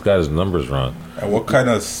 maybe he's got his numbers wrong. And what kind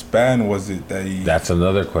of span was it that he... That's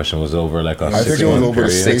another question. Was it over like a I think it was over the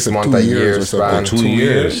 6 space of month, 2 a years year or something. span. 2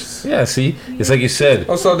 years. Yeah, see, it's like you said.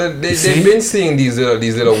 Also, they've been seeing these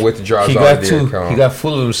little withdrawals He on got the too. account. He got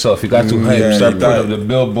full of himself. He got too hyped. Yeah, Started he putting up the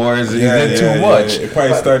billboards. He did too much. It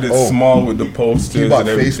probably started small with the posters He bought and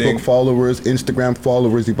everything. Facebook followers, Instagram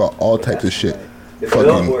followers. He bought all types of shit. The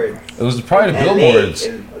billboards. It was probably the LA billboards.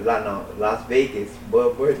 in Las Vegas.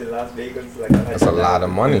 Billboards in Las Vegas. Like That's a lot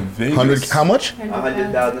of money. 100. How much?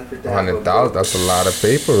 100,000 for that. 100,000. That's a lot of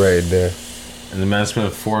paper right there. And the man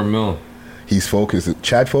spent $4 million. He's focused.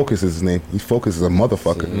 Chad Focus is his name. He's focused as a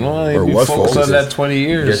motherfucker. No, or he was focused focused. on that 20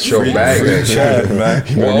 years. Get your bag. Chad, man.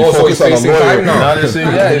 Well, also he's facing time now. Now they're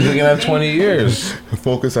saying, yeah, he's looking at 20 years.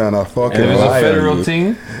 Focus on a fucking. And it was a liar, federal dude.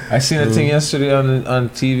 thing. I seen a thing yesterday on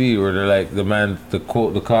TV where they're like,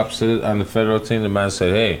 the cop said on the federal thing, the man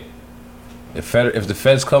said, hey, if the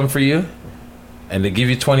feds come for you and they give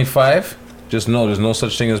you 25, just know there's no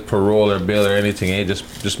such thing as parole or bail or anything. Eh?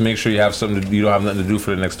 Just make sure you have something. You don't have nothing to do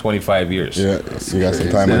for the next 25 years. Yeah, you got some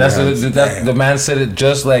time. And the man said it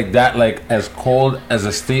just like that, like as cold as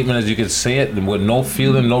a statement as you could say it, with no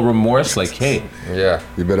feeling, no remorse. Like, hey, yeah,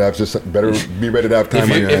 you better be ready to have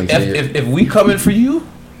time on your hands. If we come in for you,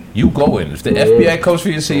 you go in. If the FBI comes for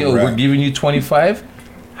you and say, yo, we're giving you 25.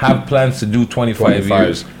 Have plans to do 25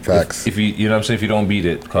 years. Facts. If you know what I'm saying, if you don't beat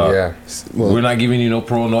it. Yeah. We're not giving you no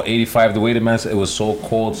parole, no 85. The way the man said it was so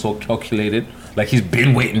cold, so calculated. Like he's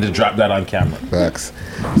been waiting to drop that on camera. Facts.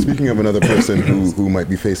 Speaking of another person who might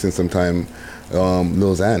be facing some time,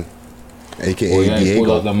 Lil Xan, aka Diego. He pulled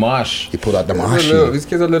out the mosh. He pulled out the mosh. These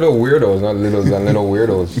kids are little weirdos, not little Xan, little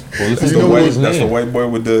weirdos. Well, that's the white boy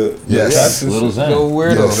with the yes, Little Xan. Little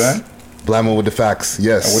weirdos. Yes. Blammo with the facts.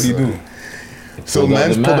 Yes. And what do you do? So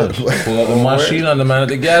man's pulled out the machine on the man at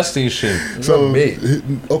the gas station. So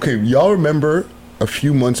okay, y'all remember a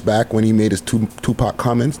few months back when he made his Tupac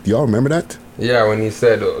comments? Do y'all remember that? Yeah, when he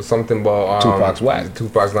said something about Tupac's whack.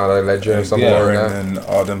 Tupac's not a legend or something like that. And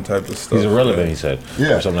all them type of stuff. He's irrelevant, he said.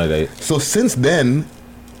 Yeah. Or something like that. So since then,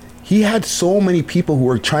 he had so many people who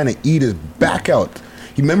were trying to eat his back out.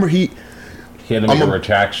 You remember he had to make a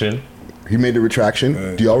retraction. He made the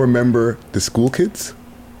retraction. Do y'all remember the school kids?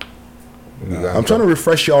 I'm trying to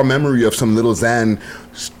refresh y'all memory of some Little Xan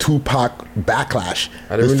Tupac backlash.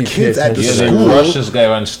 There's really kids at the They school. rushed this guy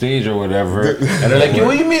on stage or whatever, and they're like, "Yo,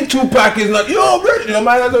 what do you mean Tupac is not? Yo, bro, the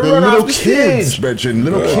man has to The run little off the kids, stage." Brethren,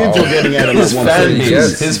 little kids were getting at him. His at one fan point.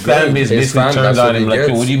 base, his fan base basically turned on him like, gets.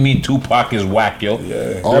 "Yo, what do you mean Tupac is whack, yo?"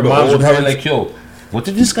 All Their the moms were old probably heads. like, "Yo, what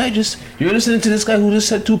did this guy just? You're listening to this guy who just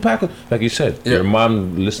said Tupac?" Like you said, your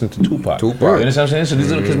mom listened to Tupac. You understand what I'm saying? So these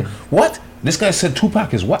little kids, what? This guy said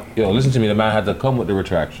Tupac is what? Yo, listen to me. The man had to come with the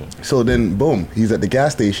retraction. So then, boom, he's at the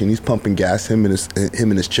gas station. He's pumping gas. Him and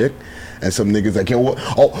his chick, and some niggas like, yo,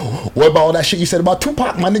 what about all that shit you said about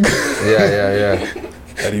Tupac, my nigga? Yeah.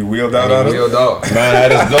 That he wheeled out on him. Man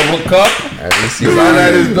had his double cup. Man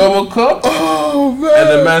had his double cup. Oh man! And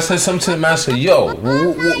the man said something to the man. Said, "Yo, what's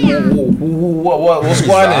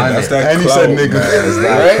going on?" That's that And he clout, said nigga.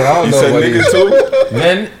 man. He said nigga too.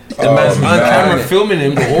 Then the man's on camera filming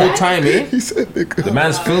him the whole time, eh? He said nigga. The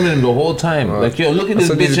man's filming him the whole time. Like, yo, look at this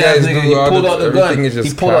So these bitch ass guys nigga. do He all pulled the- out the gun. everything is He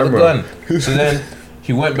just pulled out the camera. gun. So then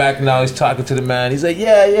he went back. Now he's talking to the man. He's like,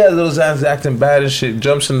 yeah, Little Xan's acting bad and shit.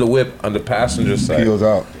 Jumps in the whip on the passenger side. He goes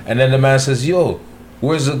out. And then the man says, yo,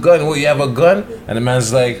 where's the gun? What, you have a gun? And the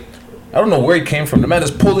man's like, I don't know where he came from. The man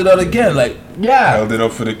just pulled it out again. Like, yeah. Held it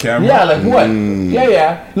up for the camera. Yeah, like what?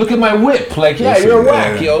 Yeah. Look at my whip. Like, yeah, Listen, you're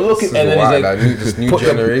whack, yeah. yo. Look at, and then he's like, this new put the-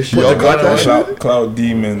 generation. put the gun on. Cloud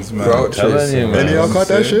demons, man. Cloud Telling chasing, you, man. man. Any of y'all caught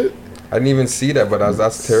that shit? I didn't even see that, but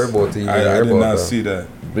that's terrible to even I hear did about not that. see that.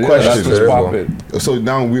 Yeah, Question. that's what's Terrible. popping. So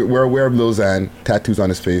now we're aware of Lil Xan, tattoos on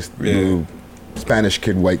his face, little Spanish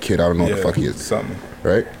kid, white kid, I don't know what the fuck he is. Something.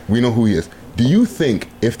 Right? We know who he is. Do you think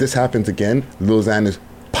if this happens again, Lil Xan is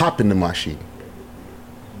popping the machine?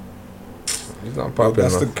 He's not popping.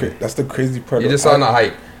 That's the crazy part. You're just on a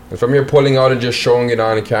hype. And from you're pulling out and just showing it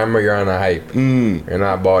on the camera, you're on a hype. You're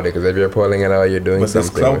not bought it because if you're pulling it out, you're doing But this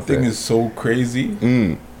something. clout with thing it. is so crazy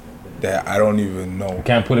that I don't even know.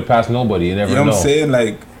 Can't put it past nobody. You never You know know. what I'm saying?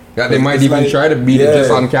 Like, Yeah, they might it's even like- try to beat it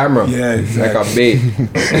just on camera. Yeah, exactly. Like a bait.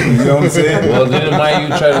 You know what I'm saying? Well, didn't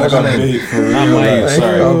Mayu try to Like a bait for Not real. Mayu, Like,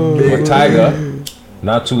 sorry. But Tyga,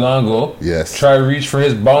 not too long ago, try to reach for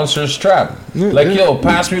his bouncer strap. Like, yo,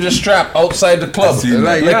 pass me the strap outside the club.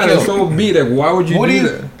 Like, yeah, yo, that's so beat. Like, why would you do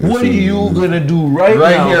that? What are you gonna do right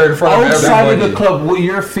now here in front of outside of everybody? the club with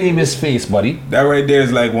your famous face, buddy? That right there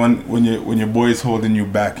is like when your boy's holding you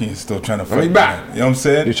back and you're still trying to fight. back. You know what I'm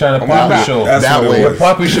saying? You're trying to poppy show. That's That what way. it was.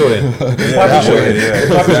 Poppy show it. Yeah, Poppy that show way, it.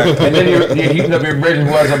 yeah. Poppy show. And then you're heating up your bread who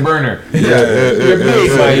has a burner. Yeah. You're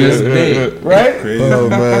big, man. You're big, right? Crazy. Oh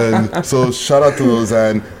man! So shout out to Lil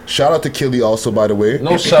Xan. Shout out to Killy also, by the way.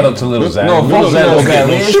 No shout out to Lil Xan. No, Lil fuck Xan Lil don't get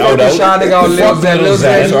no Xan. shout out. Shouting out Lil Fuck Xan. Lil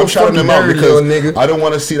Xan. So I'm shouting him out fucking because nigga. I don't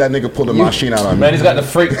want to see that nigga pull the machine out on me. Man, he's got the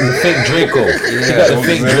fake Draco. He got the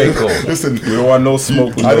fake Draco. Listen, We don't want no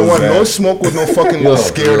smoke with I don't Lil want Xan. no smoke with no fucking little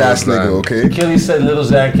scared ass nigga. Okay. Killy said Lil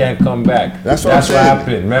Xan can't come back. That's what I'm saying.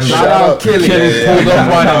 happened. Remember Shout that? out Killy Killy. pulled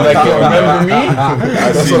up on him like, yo, remember me?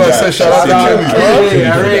 That's what I said. Shout out to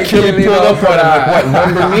Killy. Killy pulled up on him like, what,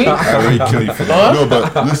 remember me? I rate Killy for that. Huh? No,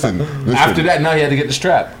 but listen. After that, now he had to get the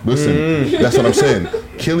strap. Listen, that's what I'm saying.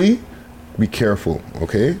 Killy, be careful,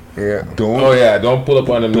 okay? Yeah. Don't pull up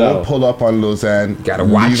on him now. Don't pull up on Lil Xan. Gotta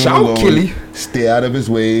watch Leave him out, alone. Killy. Stay out of his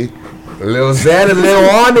way. Lil Xan and Lil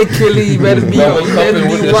on it, Killy. You better be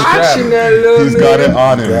watching that, Lil. He's got it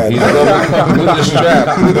on him. He's double cupped with the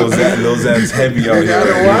strap. Lil Xan's heavy out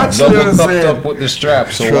here. Watch Double cupped up with the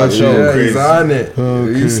strap, so watch out. Yeah, he's on it.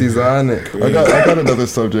 He's on it. I got another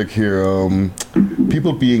subject here.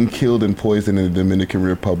 People being killed and poisoned in the Dominican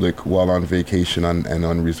Republic while on vacation and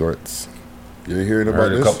on resorts. You're hearing I about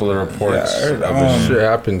heard this? a couple of reports. Yeah, I heard, Shit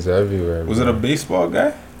happens everywhere. Was it a baseball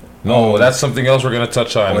guy? No, that's something else we're gonna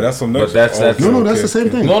touch on. Oh, that's some but next. that's No, that's the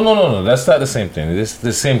same thing. No, that's not the same thing. It's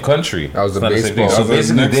the same country. That was It's the not same thing. baseball. So That was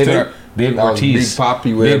the basically, next David That was Ortiz, Big Papi,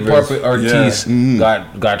 Big whatever. Papi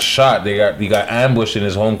Ortiz got shot. He got ambushed in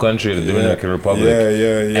his home country, the Dominican Republic.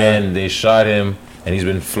 Yeah. And they shot him, and he's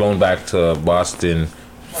been flown back to Boston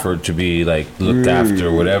to be like looked after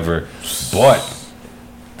or whatever. But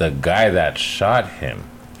the guy that shot him,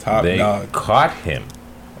 they caught him.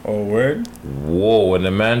 Oh, word? Whoa, when the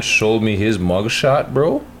man showed me his mugshot,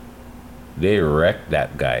 bro, they wrecked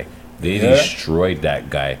that guy. They destroyed that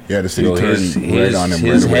guy. Yeah, the city turned red on him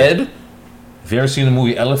His right away. head, have you ever seen the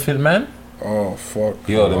movie Elephant Man? Oh, fuck.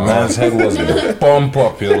 Yo, the man's head was bump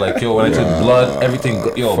up, yo. Like, yo, when I took blood, everything,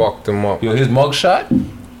 yo. Fucked him up. Yo, his mugshot?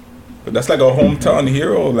 But that's like a hometown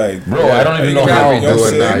hero, like. Bro, I don't even know how. I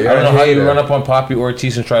don't that. know how you run up on Papi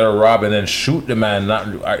Ortiz and try to rob and then shoot the man.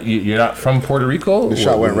 You're not from Puerto Rico. The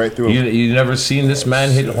shot went right through him. You never seen this man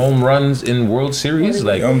hit home runs in World Series?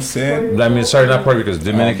 Like, You know what I'm saying? I mean, sorry, not Puerto Rico, it's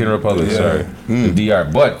Dominican Republic. yeah. Sorry, the DR.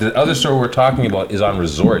 But the other story we're talking about is on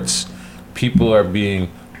resorts. People are being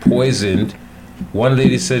poisoned. One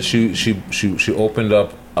lady said she opened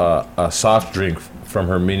up a soft drink from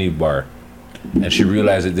her mini bar, and she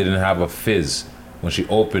realized it didn't have a fizz. When she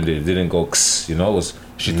opened it, it didn't go kss, you know,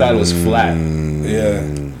 she thought it was flat.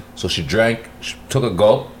 Yeah. So she took a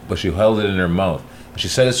gulp, but she held it in her mouth. She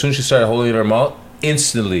said as soon as she started holding it in her mouth,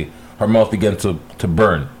 instantly her mouth began to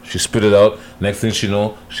burn. She spit it out. Next thing she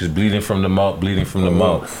know, she's bleeding from the mouth.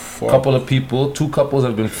 Fuck. One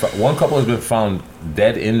couple has been found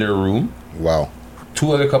dead in their room. Wow.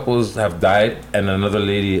 2 other couples have died, and another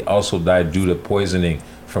lady also died due to poisoning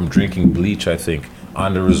from drinking bleach, I think,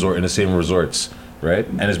 on the resort, in the same resorts, right?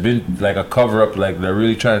 And it's been like a cover up, like they're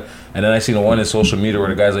really trying. And then I seen one in social media where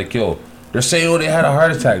the guy's like, yo, they're saying, oh, they had a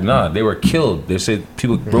heart attack. Nah, they were killed. They said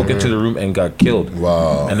people broke into the room and got killed.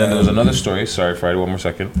 Wow. And then there was another story. Sorry, Friday, one more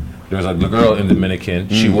second. There was a girl in Dominican.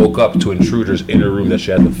 She woke up to intruders in her room that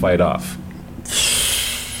she had to fight off.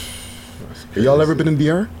 Y'all ever been in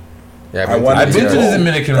DR? Yeah, I've been to the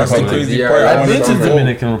Dominican Republic. I've been to the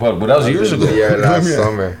Dominican Republic, but that was years ago. Yeah, last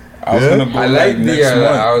summer. I was gonna go I like next DR.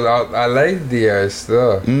 month. I like DR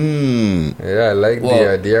still. Yeah, I like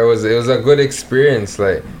DR. DR was a good experience.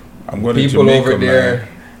 Like I'm going people to Jamaica, over there,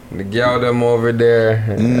 man. the girl them over there.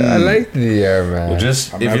 I like DR, man. Well,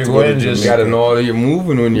 just I'm if have you're to go to going, just You gotta know all you're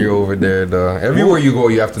moving when you're over there, though. Everywhere you go,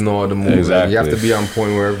 you have to know all the moves. Exactly. You have to be on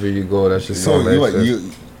point wherever you go. That's just So all that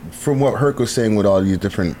you, from what Herc was saying with all these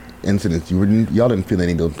different incidents, y'all didn't feel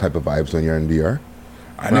any of those type of vibes when you're in DR?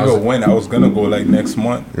 I never went. I was gonna go like next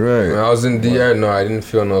month. Right. When I was in DR, no, I didn't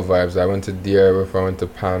feel no vibes. I went to DR before I went to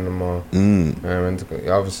Panama.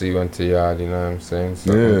 I obviously went to Yard, you know what I'm saying?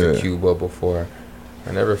 So I went to Cuba before.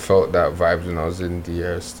 I never felt that vibes when I was in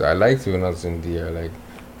DR. So I liked it when I was in DR. Like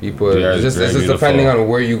people, DR is it's very just depending beautiful. on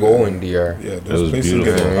where you go in DR. Yeah, those places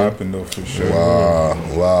beautiful. don't happen though for sure.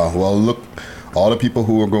 Wow. Well, look, all the people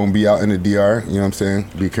who are going to be out in the DR, you know what I'm saying?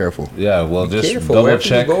 Be careful. Yeah, well, just careful double wherever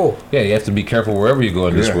check. you go. Yeah, you have to be careful wherever you go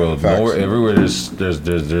in this Yeah, world. facts. Everywhere there's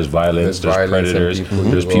violence, there's violence and predators, people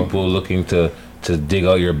there's who go. people looking to dig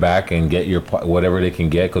out your back and get your whatever they can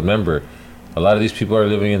get. Because remember, a lot of these people are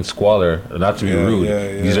living in squalor. Not to be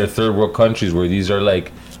rude, these are third world countries where these are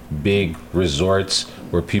like big resorts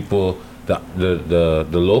where people, the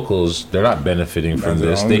locals, they're not benefiting from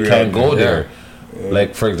They're this. They hungry can't out go there. there.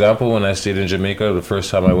 Like, for example, when I stayed in Jamaica, the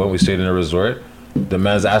first time I went, we stayed in a resort. The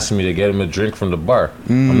man's asking me to get him a drink from the bar.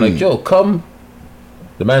 I'm like, yo, come.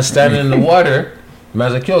 The man's standing in the water. The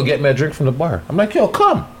man's like, yo, get me a drink from the bar. I'm like, yo,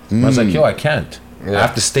 come. The man's like, yo, I can't. I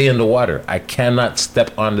have to stay in the water. I cannot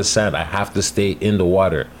step on the sand. I have to stay in the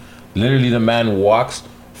water. Literally, the man walks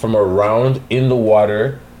from around in the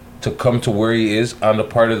water to come to where he is on the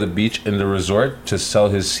part of the beach in the resort to sell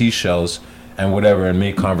his seashells and whatever, and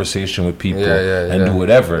make conversation with people and do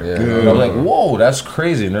whatever. And I'm like, whoa, that's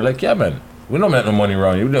crazy. And they're like, yeah, man, we don't make no money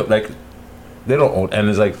around you. Like, they don't own. And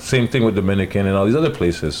it's like same thing with Dominican and all these other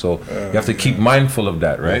places. So you have to keep mindful of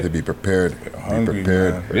that, right? You have to be prepared. Hungry, be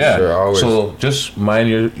prepared. man. Yeah. Sure, always. So just mind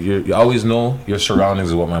you always know your surroundings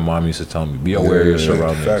is what my mom used to tell me. Be aware of your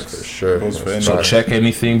surroundings. Facts. For sure. Goes for So anyone. check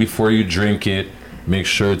anything before you drink it. Make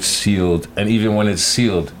sure it's sealed. And even when it's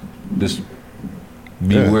sealed, just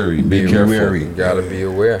Be wary. Be careful. wary. You gotta be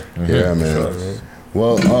aware. Yeah, man.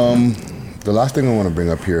 Well, the last thing I want to bring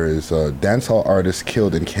up here is dancehall artist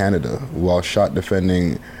killed in Canada while shot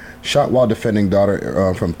while defending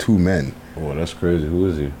daughter from two men. Oh, that's crazy. Who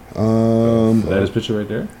is he? Is that his picture right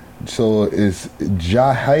there? So is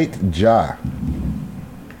Jahait Jah.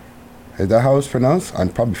 Is that how it's pronounced? I'm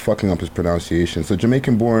probably fucking up his pronunciation. So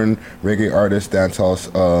Jamaican-born reggae artist,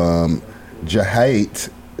 dancehall Jahait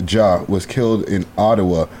Jah was killed in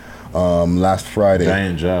Ottawa last Friday.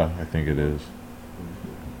 Giant Jah, I think it is.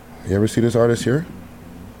 You ever see this artist here?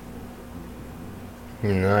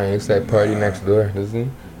 No, he looks like Party Next Door, doesn't he?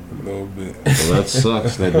 A little bit. Well, that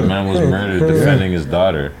sucks. That the man was murdered defending his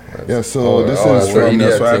daughter. Yeah, so this is from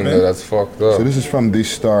that's fucked up. So this is from The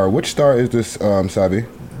Star. Which star is this, Savvy?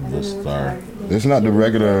 The Star. This is not the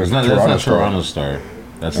regular It's not Toronto Star.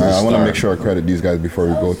 That's the I Star. want to make sure I credit these guys before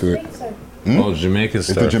we go through it. Oh, Jamaican It's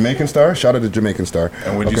Star. the Jamaican Star? Shout out to Jamaican Star.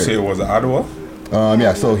 And would you say it was Ottawa?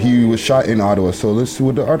 Yeah, so he was shot in Ottawa. So let's see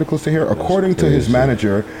what the article says here. According to his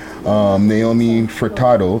manager, Naomi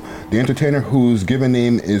Furtado, the entertainer whose given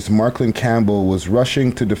name is Marklin Campbell was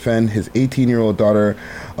rushing to defend his 18-year-old daughter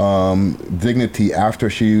dignity after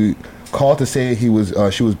she called to say she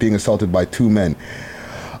was being assaulted by two men.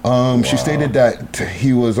 She stated that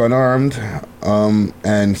he was unarmed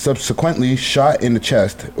and subsequently shot in the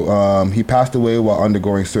chest. He passed away while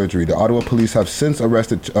undergoing surgery. The Ottawa police have since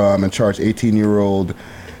arrested and charged 18-year-old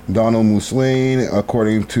Donald Muslane,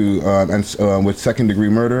 according to with second-degree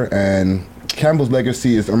murder. And Campbell's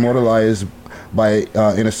legacy is immortalized by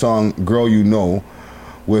in a song "Girl You Know"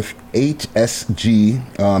 with HSG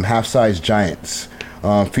Half-Size Giants,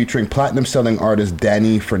 featuring platinum-selling artist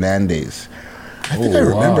Danny Fernandez. I think I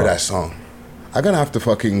remember that song. I'm gonna have to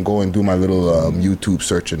fucking go and do my little YouTube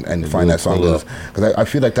search and find that song because I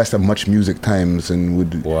feel like that's a much music times and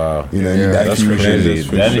would you know that's crazy.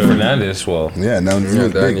 Danny Fernandez, now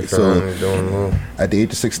big. So at the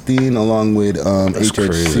age of 16, along with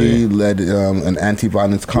HHC, led an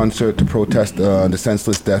anti-violence concert to protest the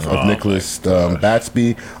senseless death of Nicholas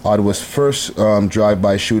Batsby, Ottawa's first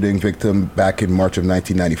drive-by shooting victim back in March of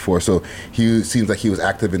 1994. So he seems like he was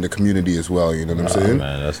active in the community as well. You know what I'm saying?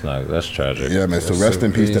 Man, that's tragic. Yeah, man. So rest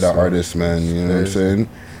in peace to that artist, man. You know what I'm saying?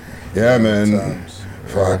 Yeah, man.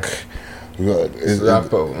 Fuck. The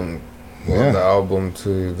album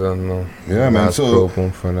too. You don't know. Yeah, man. So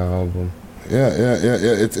for the album. Yeah.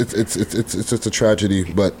 It's just a tragedy,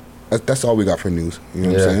 but that's all we got for news. You know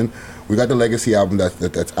what I'm saying? We got the Legacy album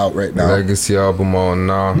that's out right now. Legacy album on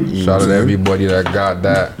now. Shout out to everybody that got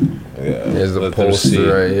that. Here's the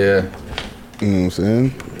poster right here. You know what I'm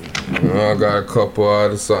saying? I got a couple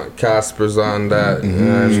other Casper's on that. You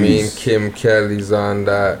know what I mean? Kim Kelly's on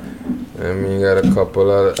that. I mean, got a couple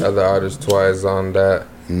other artists twice on that.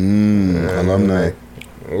 Alumni.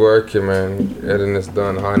 Working, man. Getting this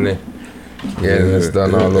done, honey. Getting this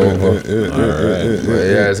done all over. But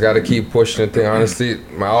it's got to keep pushing the thing. Honestly,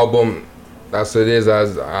 my album, that's what it is.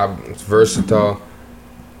 It's versatile.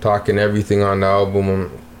 Talking everything on the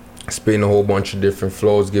album. Spitting a whole bunch of different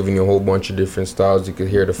flows, giving you a whole bunch of different styles. You can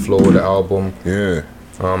hear the flow of the album. Yeah.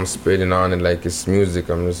 I'm spitting on it like it's music.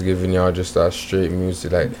 I'm just giving y'all just that straight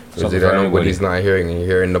music, like that nobody's not hearing. And you're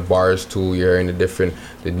hearing the bars too. You're hearing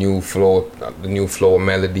the new flow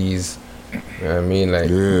melodies. You know what I mean? Like,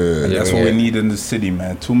 that's what we need in the city,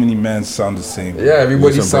 man. Too many men sound the same. Yeah,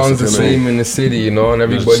 everybody sounds the same in the city, you know, and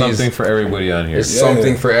everybody's something for everybody on here. There's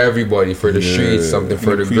something for everybody, for the streets, something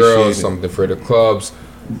for the girls, something for the clubs.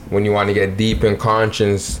 When you want to get deep in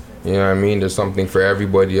conscience, you know what I mean? There's something for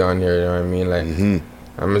everybody on here, you know what I mean? Like,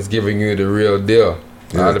 I'm just giving you the real deal.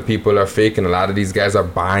 A lot of people are faking. A lot of these guys are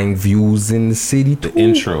buying views in the city too.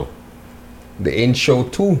 The intro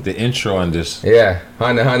too. The intro on this. Yeah,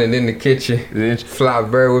 honey in the kitchen.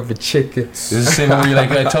 Flatbread with the chicken. This is the same way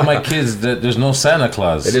I tell my kids that there's no Santa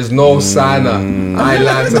Claus. There's no Santa. I ain't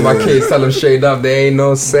lying to my kids. Tell them straight up, there ain't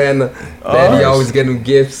no Santa. Daddy always get them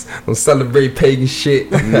gifts. Don't celebrate pagan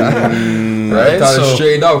shit. Right? Tell them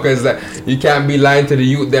straight up, because you can't be lying to the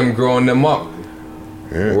youth them growing them up.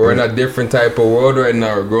 We're in a different type of world right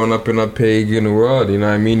now. We're growing up in a pagan world. You know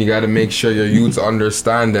what I mean? You got to make sure your youths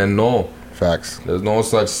understand and know. Facts. There's no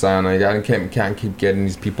such Santa. You can't keep getting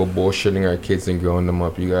these people bullshitting our kids and growing them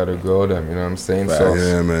up. You gotta grow them. You know what I'm saying? Facts. So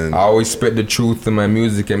yeah, man. I always spit the truth in my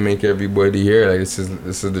music and make everybody hear. Like this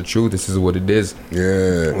is the truth. This is what it is.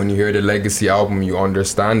 Yeah. When you hear the Legacy album, you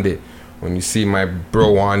understand it. When you see my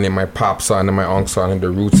bro on it, my pops on it, my unks on it, the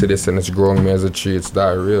roots of this, and it's growing me as a tree. It's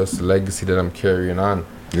that real. It's the legacy that I'm carrying on.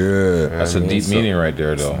 Yeah. That's a deep meaning right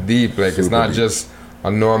there, though. It's deep. Like, it's not just a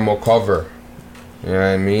normal cover. You know what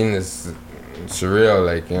I mean? it's real.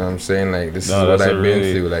 Like, you know what I'm saying? Like, this is what that's I've been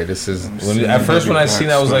really- through. Like, this is. At first, when I seen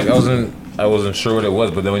it, I was like, I wasn't sure what it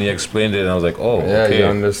was, but then when you explained it, I was like, oh, Yeah, okay. you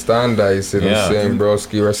understand that. You see what I'm saying?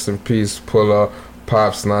 Broski, rest in peace. Puller,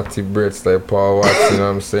 Pops, Naughty Brits, like Paul Watts, you know what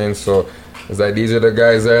I'm saying? So, it's like, these are the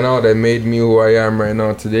guys right now that made me who I am right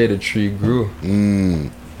now today. The tree grew. You know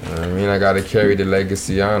what I mean? I gotta carry the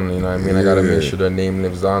legacy on, you know what I mean? I gotta make sure the name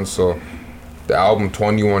lives on. So, the album,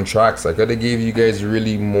 21 tracks, I could have gave you guys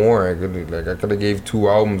really more. I could have gave 2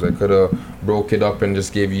 albums. I could have broke it up and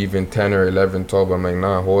just gave you even 10 or 11, 12. I'm like,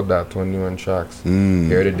 nah, hold that, 21 tracks.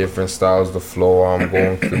 Hear the different styles, the flow I'm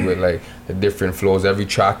going through it, like the different flows. Every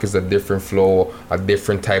track is a different flow, a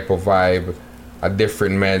different type of vibe, a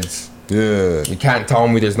different meds. Yeah. You can't tell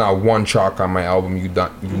me there's not one track on my album you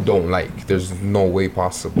don't like. There's no way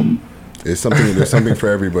possible. There's something for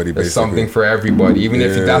everybody, basically. There's something for everybody. Even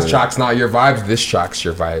if that track's not your vibes, this track's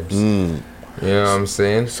your vibes. You know what I'm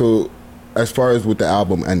saying? So, as far as with the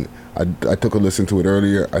album, and I took a listen to it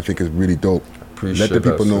earlier, I think it's really dope. Let the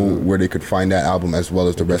people know where they could find that album as well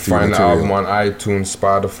as the rest of your Find the material. album on iTunes,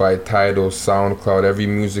 Spotify, Tidal, SoundCloud, every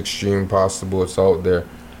music stream possible. It's out there.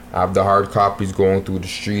 I have the hard copies going through the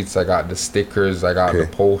streets. I got the stickers. I got the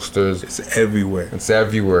posters. It's everywhere. It's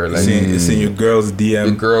everywhere. Like It's in your girl's DM.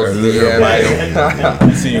 Your girl's Your bio.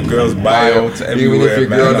 It's in your girl's bio. It's everywhere, Even if your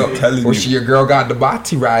man. girl I'm telling you. your girl got the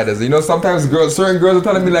body riders. You know, sometimes certain girls are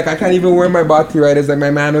telling me like, I can't even wear my body riders. Like,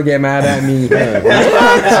 my man will get mad at me.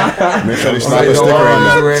 Make sure they slap a sticker on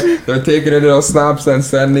that. They're taking their little snaps and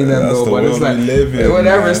sending them. That's though, the but it's world like we live in,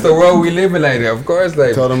 whatever. man. It's the world we live in. Like, of course,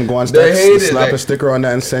 like Tell them go on they steps, hate it, slap like, a sticker on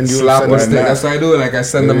that and send you slap send a them sticker. that. That's what I do. Like, I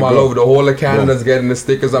send There them you all go. over. The whole of Canada's getting the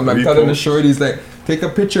stickers. I'm telling the Repost. shorties, like, take a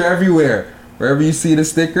picture everywhere. Wherever you see the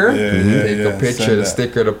sticker, take a picture, send the that.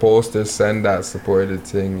 sticker, the poster, send that, support the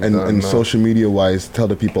thing. And social media wise, tell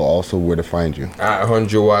the people also where to find you. At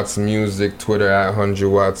 100 Watts Music, Twitter at 100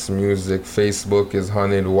 Watts Music, Facebook is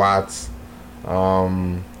 100 Watts.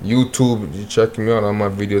 YouTube, you check me out on my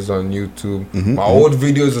videos on YouTube. My old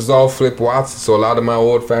videos is all Flip Watts, so a lot of my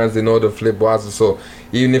old fans, they know the Flip Watts. So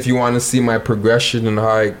even if you want to see my progression and how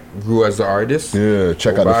I grew as an artist,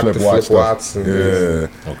 check go out the back Flip to Watts Watts stuff. and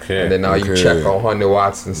Okay. and then now you check out 100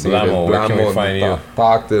 Watts and see Blamo, where can we find you?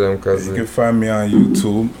 Talk to them, cause You can find me on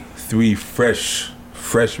YouTube. 3 fresh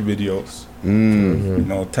videos. You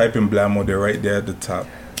know, type in Blamo, they're right there at the top.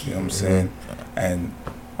 You know what I'm saying? And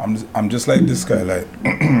I'm just like this guy, like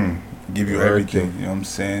give you everything. You know what I'm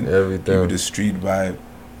saying? Everything. Give you the street vibe.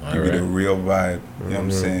 Give you the real vibe. You know what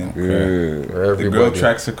I'm saying? The Everybody. girl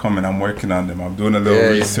tracks are coming. I'm working on them. I'm doing a little Yeah,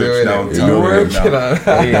 you're research doing now. it. You're working on it.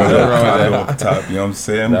 Hey, nothing wrong with that. Up top, you know what I'm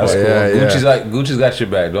saying? That's But- cool. Gucci's got your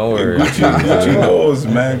back. Don't worry. Gucci knows,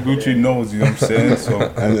 man. Gucci knows. You know what I'm saying? So,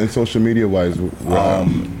 and social media wise,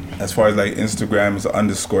 as far as like Instagram is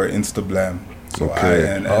 _Instablam. So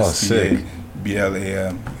Okay. INSTABLAM. You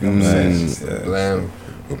know what I'm saying? Blam.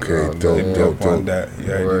 Okay, Hit me up on dope. that.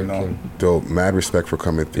 You already know. Dope. Mad respect for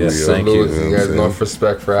coming through. Yes, yo. thank you. know what You I'm guys saying? enough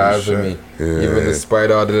respect for having me. Yeah. Even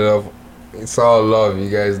despite all the love, it's all love you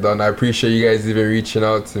guys done. I appreciate you guys even reaching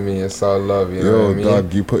out to me. It's all love, you know Yo, what I mean?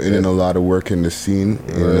 dog, you putting in a lot of work in the scene.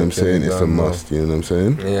 You know what I'm saying? It's a done, must. You know what I'm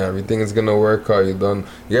saying? Yeah, everything is gonna work out. You done.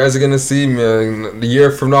 You guys are gonna see me. The year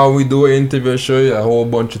from now, we do an interview. I show you a whole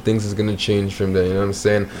bunch of things is gonna change from there. You know what I'm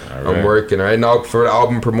saying? Alright. I'm working right now for the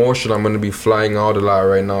album promotion. I'm gonna be flying out a lot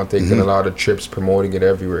right now, taking a lot of trips, promoting it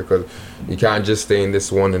everywhere. Cause you can't just stay in this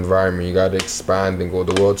one environment. You gotta expand and go.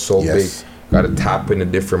 The world's so Yes. big. Gotta tap into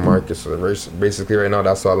different markets. So basically, right now,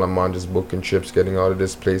 that's all I'm on. Just booking trips, getting out of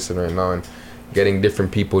this place, and right now, and getting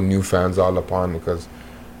different people, new fans all upon because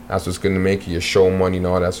that's what's gonna make you your show money and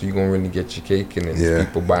all that. So you're gonna really get your cake and then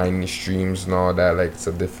people buying your streams and all that. Like, it's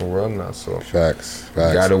a different world now. So Facts. you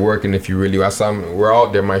gotta work, and if you really, we're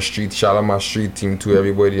out there. My street, shout out my street team to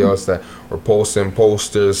everybody else that we're posting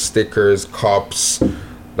posters, stickers, cups,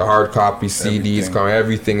 the hard copy CDs,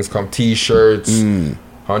 everything's come T-shirts.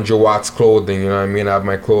 100 Watts clothing, you know what I mean? I have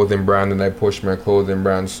my clothing brand and I push my clothing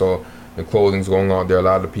brand, so the clothing's going out there. A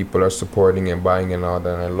lot of people are supporting and buying and all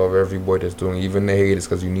that, and I love everybody that's doing it, even the haters,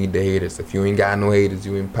 because you need the haters. If you ain't got no haters,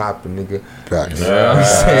 you ain't popping, nigga. Facts. You know what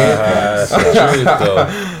I'm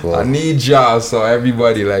saying? I need y'all, so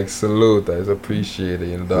everybody, like, salute. I just appreciate it,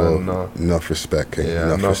 you know? Enough respect, King.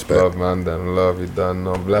 Yeah, enough respect. love, man. Then love you, done.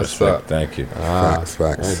 No, bless Respect, up. thank you. Facts.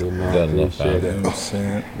 I do not Done enough, appreciate man. it. You know what I'm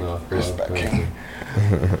saying? No, Respect. King.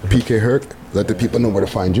 PK Herc, let the people know where to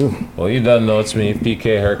find you. Well, you done know it's me,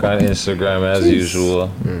 PK Herc on Instagram as usual.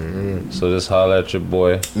 So just holler at your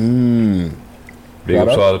boy. Big up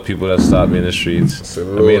to all the people that stopped me in the streets.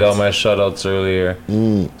 Salute. I made all my shout outs earlier.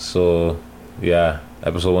 So, yeah,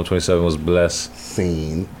 episode 127 was blessed.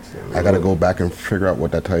 Scene. I gotta go back and figure out what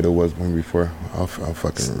that title was one before. I'll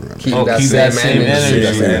fucking remember. Keep that same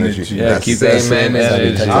energy. Yeah, keep that same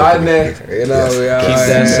energy. You know, keep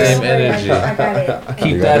that same energy.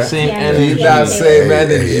 Keep that same energy. Keep that same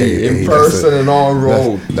energy in person and on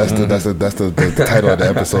road. That's the title of the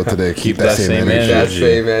episode today. Keep that same energy. That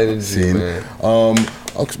same energy, man.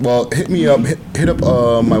 Well, hit me up. Hit up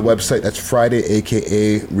my website. That's Friday,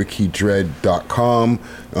 aka RickyDread.com.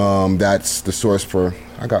 That's the source for.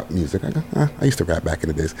 I got music. I used to rap back in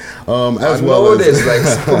the days. As well as like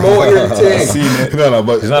promote your thing. Seen it. No,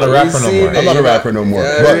 but he's not a rapper no more. I'm not a rapper no more.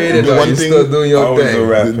 Yeah, but the one thing, still doing your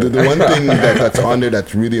thing. The one thing that's on there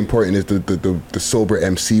that's really important is the Sober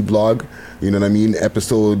MC blog. You know what I mean?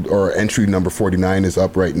 Episode or entry number 49 is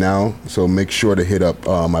up right now. So make sure to hit up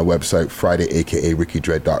my website, Friday, aka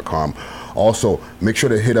RickyDread.com. Also, make sure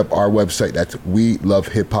to hit up our website. That's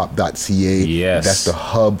welovehiphop.ca. Yes. That's the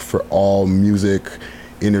hub for all music,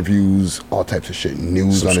 interviews, all types of shit.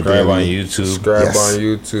 News on the daily. Subscribe on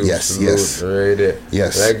YouTube. Yes, Salute, yes. Rate it.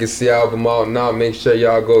 Yes. Legacy album out now. Make sure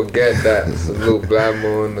y'all go get that. Salute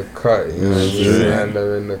Blamo in the cut. You know what I mean? And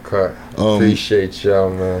they're in the cut. Appreciate y'all,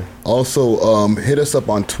 man. Also, hit us up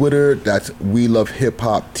on Twitter. That's We Love Hip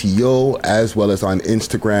Hop TO, as well as on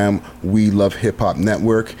Instagram, We Love Hip Hop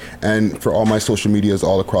Network. And for all my social medias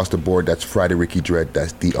all across the board, that's Friday Ricky Dread.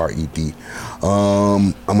 That's DRED.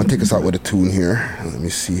 I'm gonna take us out with a tune here. Let me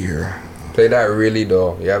see here. Play that really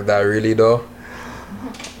though. You have that really though?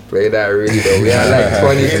 Play that really though. We had like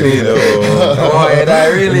 22 though. Oh, yeah, that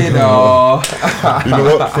really though. You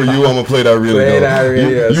know what? For you, I'm gonna play that really Play though. that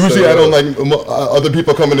really. Usually, I don't like other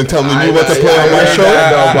people coming and telling me what to play on my show.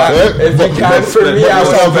 If you can for me, I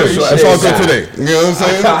would appreciate it's all good today. You know what I'm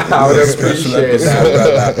saying? I would appreciate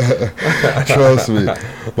that. Trust me.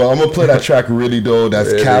 But I'm gonna play that track really though.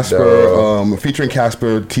 That's really Casper, featuring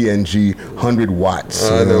Casper TNG, 100 watts.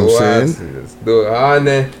 You know what I'm saying? Let's do it,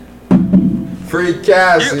 honey. Free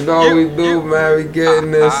cash, you know what we do, man. We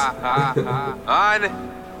getting this.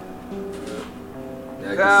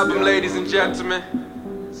 The album, ladies and gentlemen,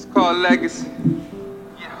 it's called Legacy.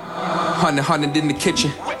 100 in the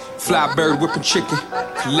kitchen, fly bird whipping chicken,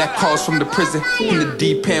 collect calls from the prison. In the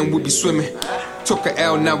deep end, we be swimming. Took a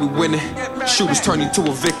L, now we winning. Shooters turn you to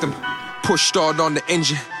a victim. Push start on the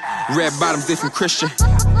engine. Red bottoms, different Christian.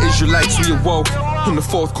 Israelites, we awoke. In the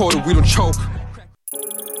fourth quarter, we don't choke.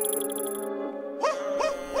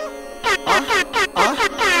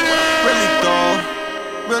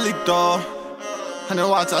 Really though, 100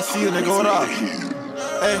 watts, I see you, nigga, what up?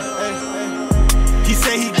 Hey. He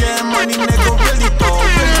say he getting money, nigga, really though.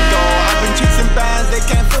 I've been chasing bands, they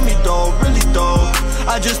can't feel me though, really though.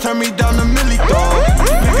 I just turned me down to Millie though.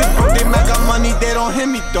 Niggas broke, they mad got money, they don't hit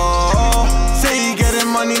me though. Say he getting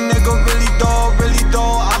money, nigga, really though.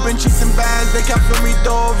 I've been chasing bands, they can't feel me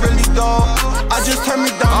though, really though. I just turned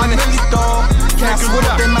me down to Millie though. Niggas broke,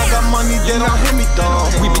 they mad got money, they don't hit me though.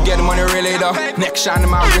 We be getting money really though. Neck shining,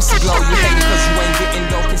 my wrist glow. You hate it cause you ain't getting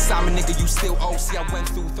though. Consignment nigga, you still owe. See, I went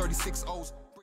through 36 O's.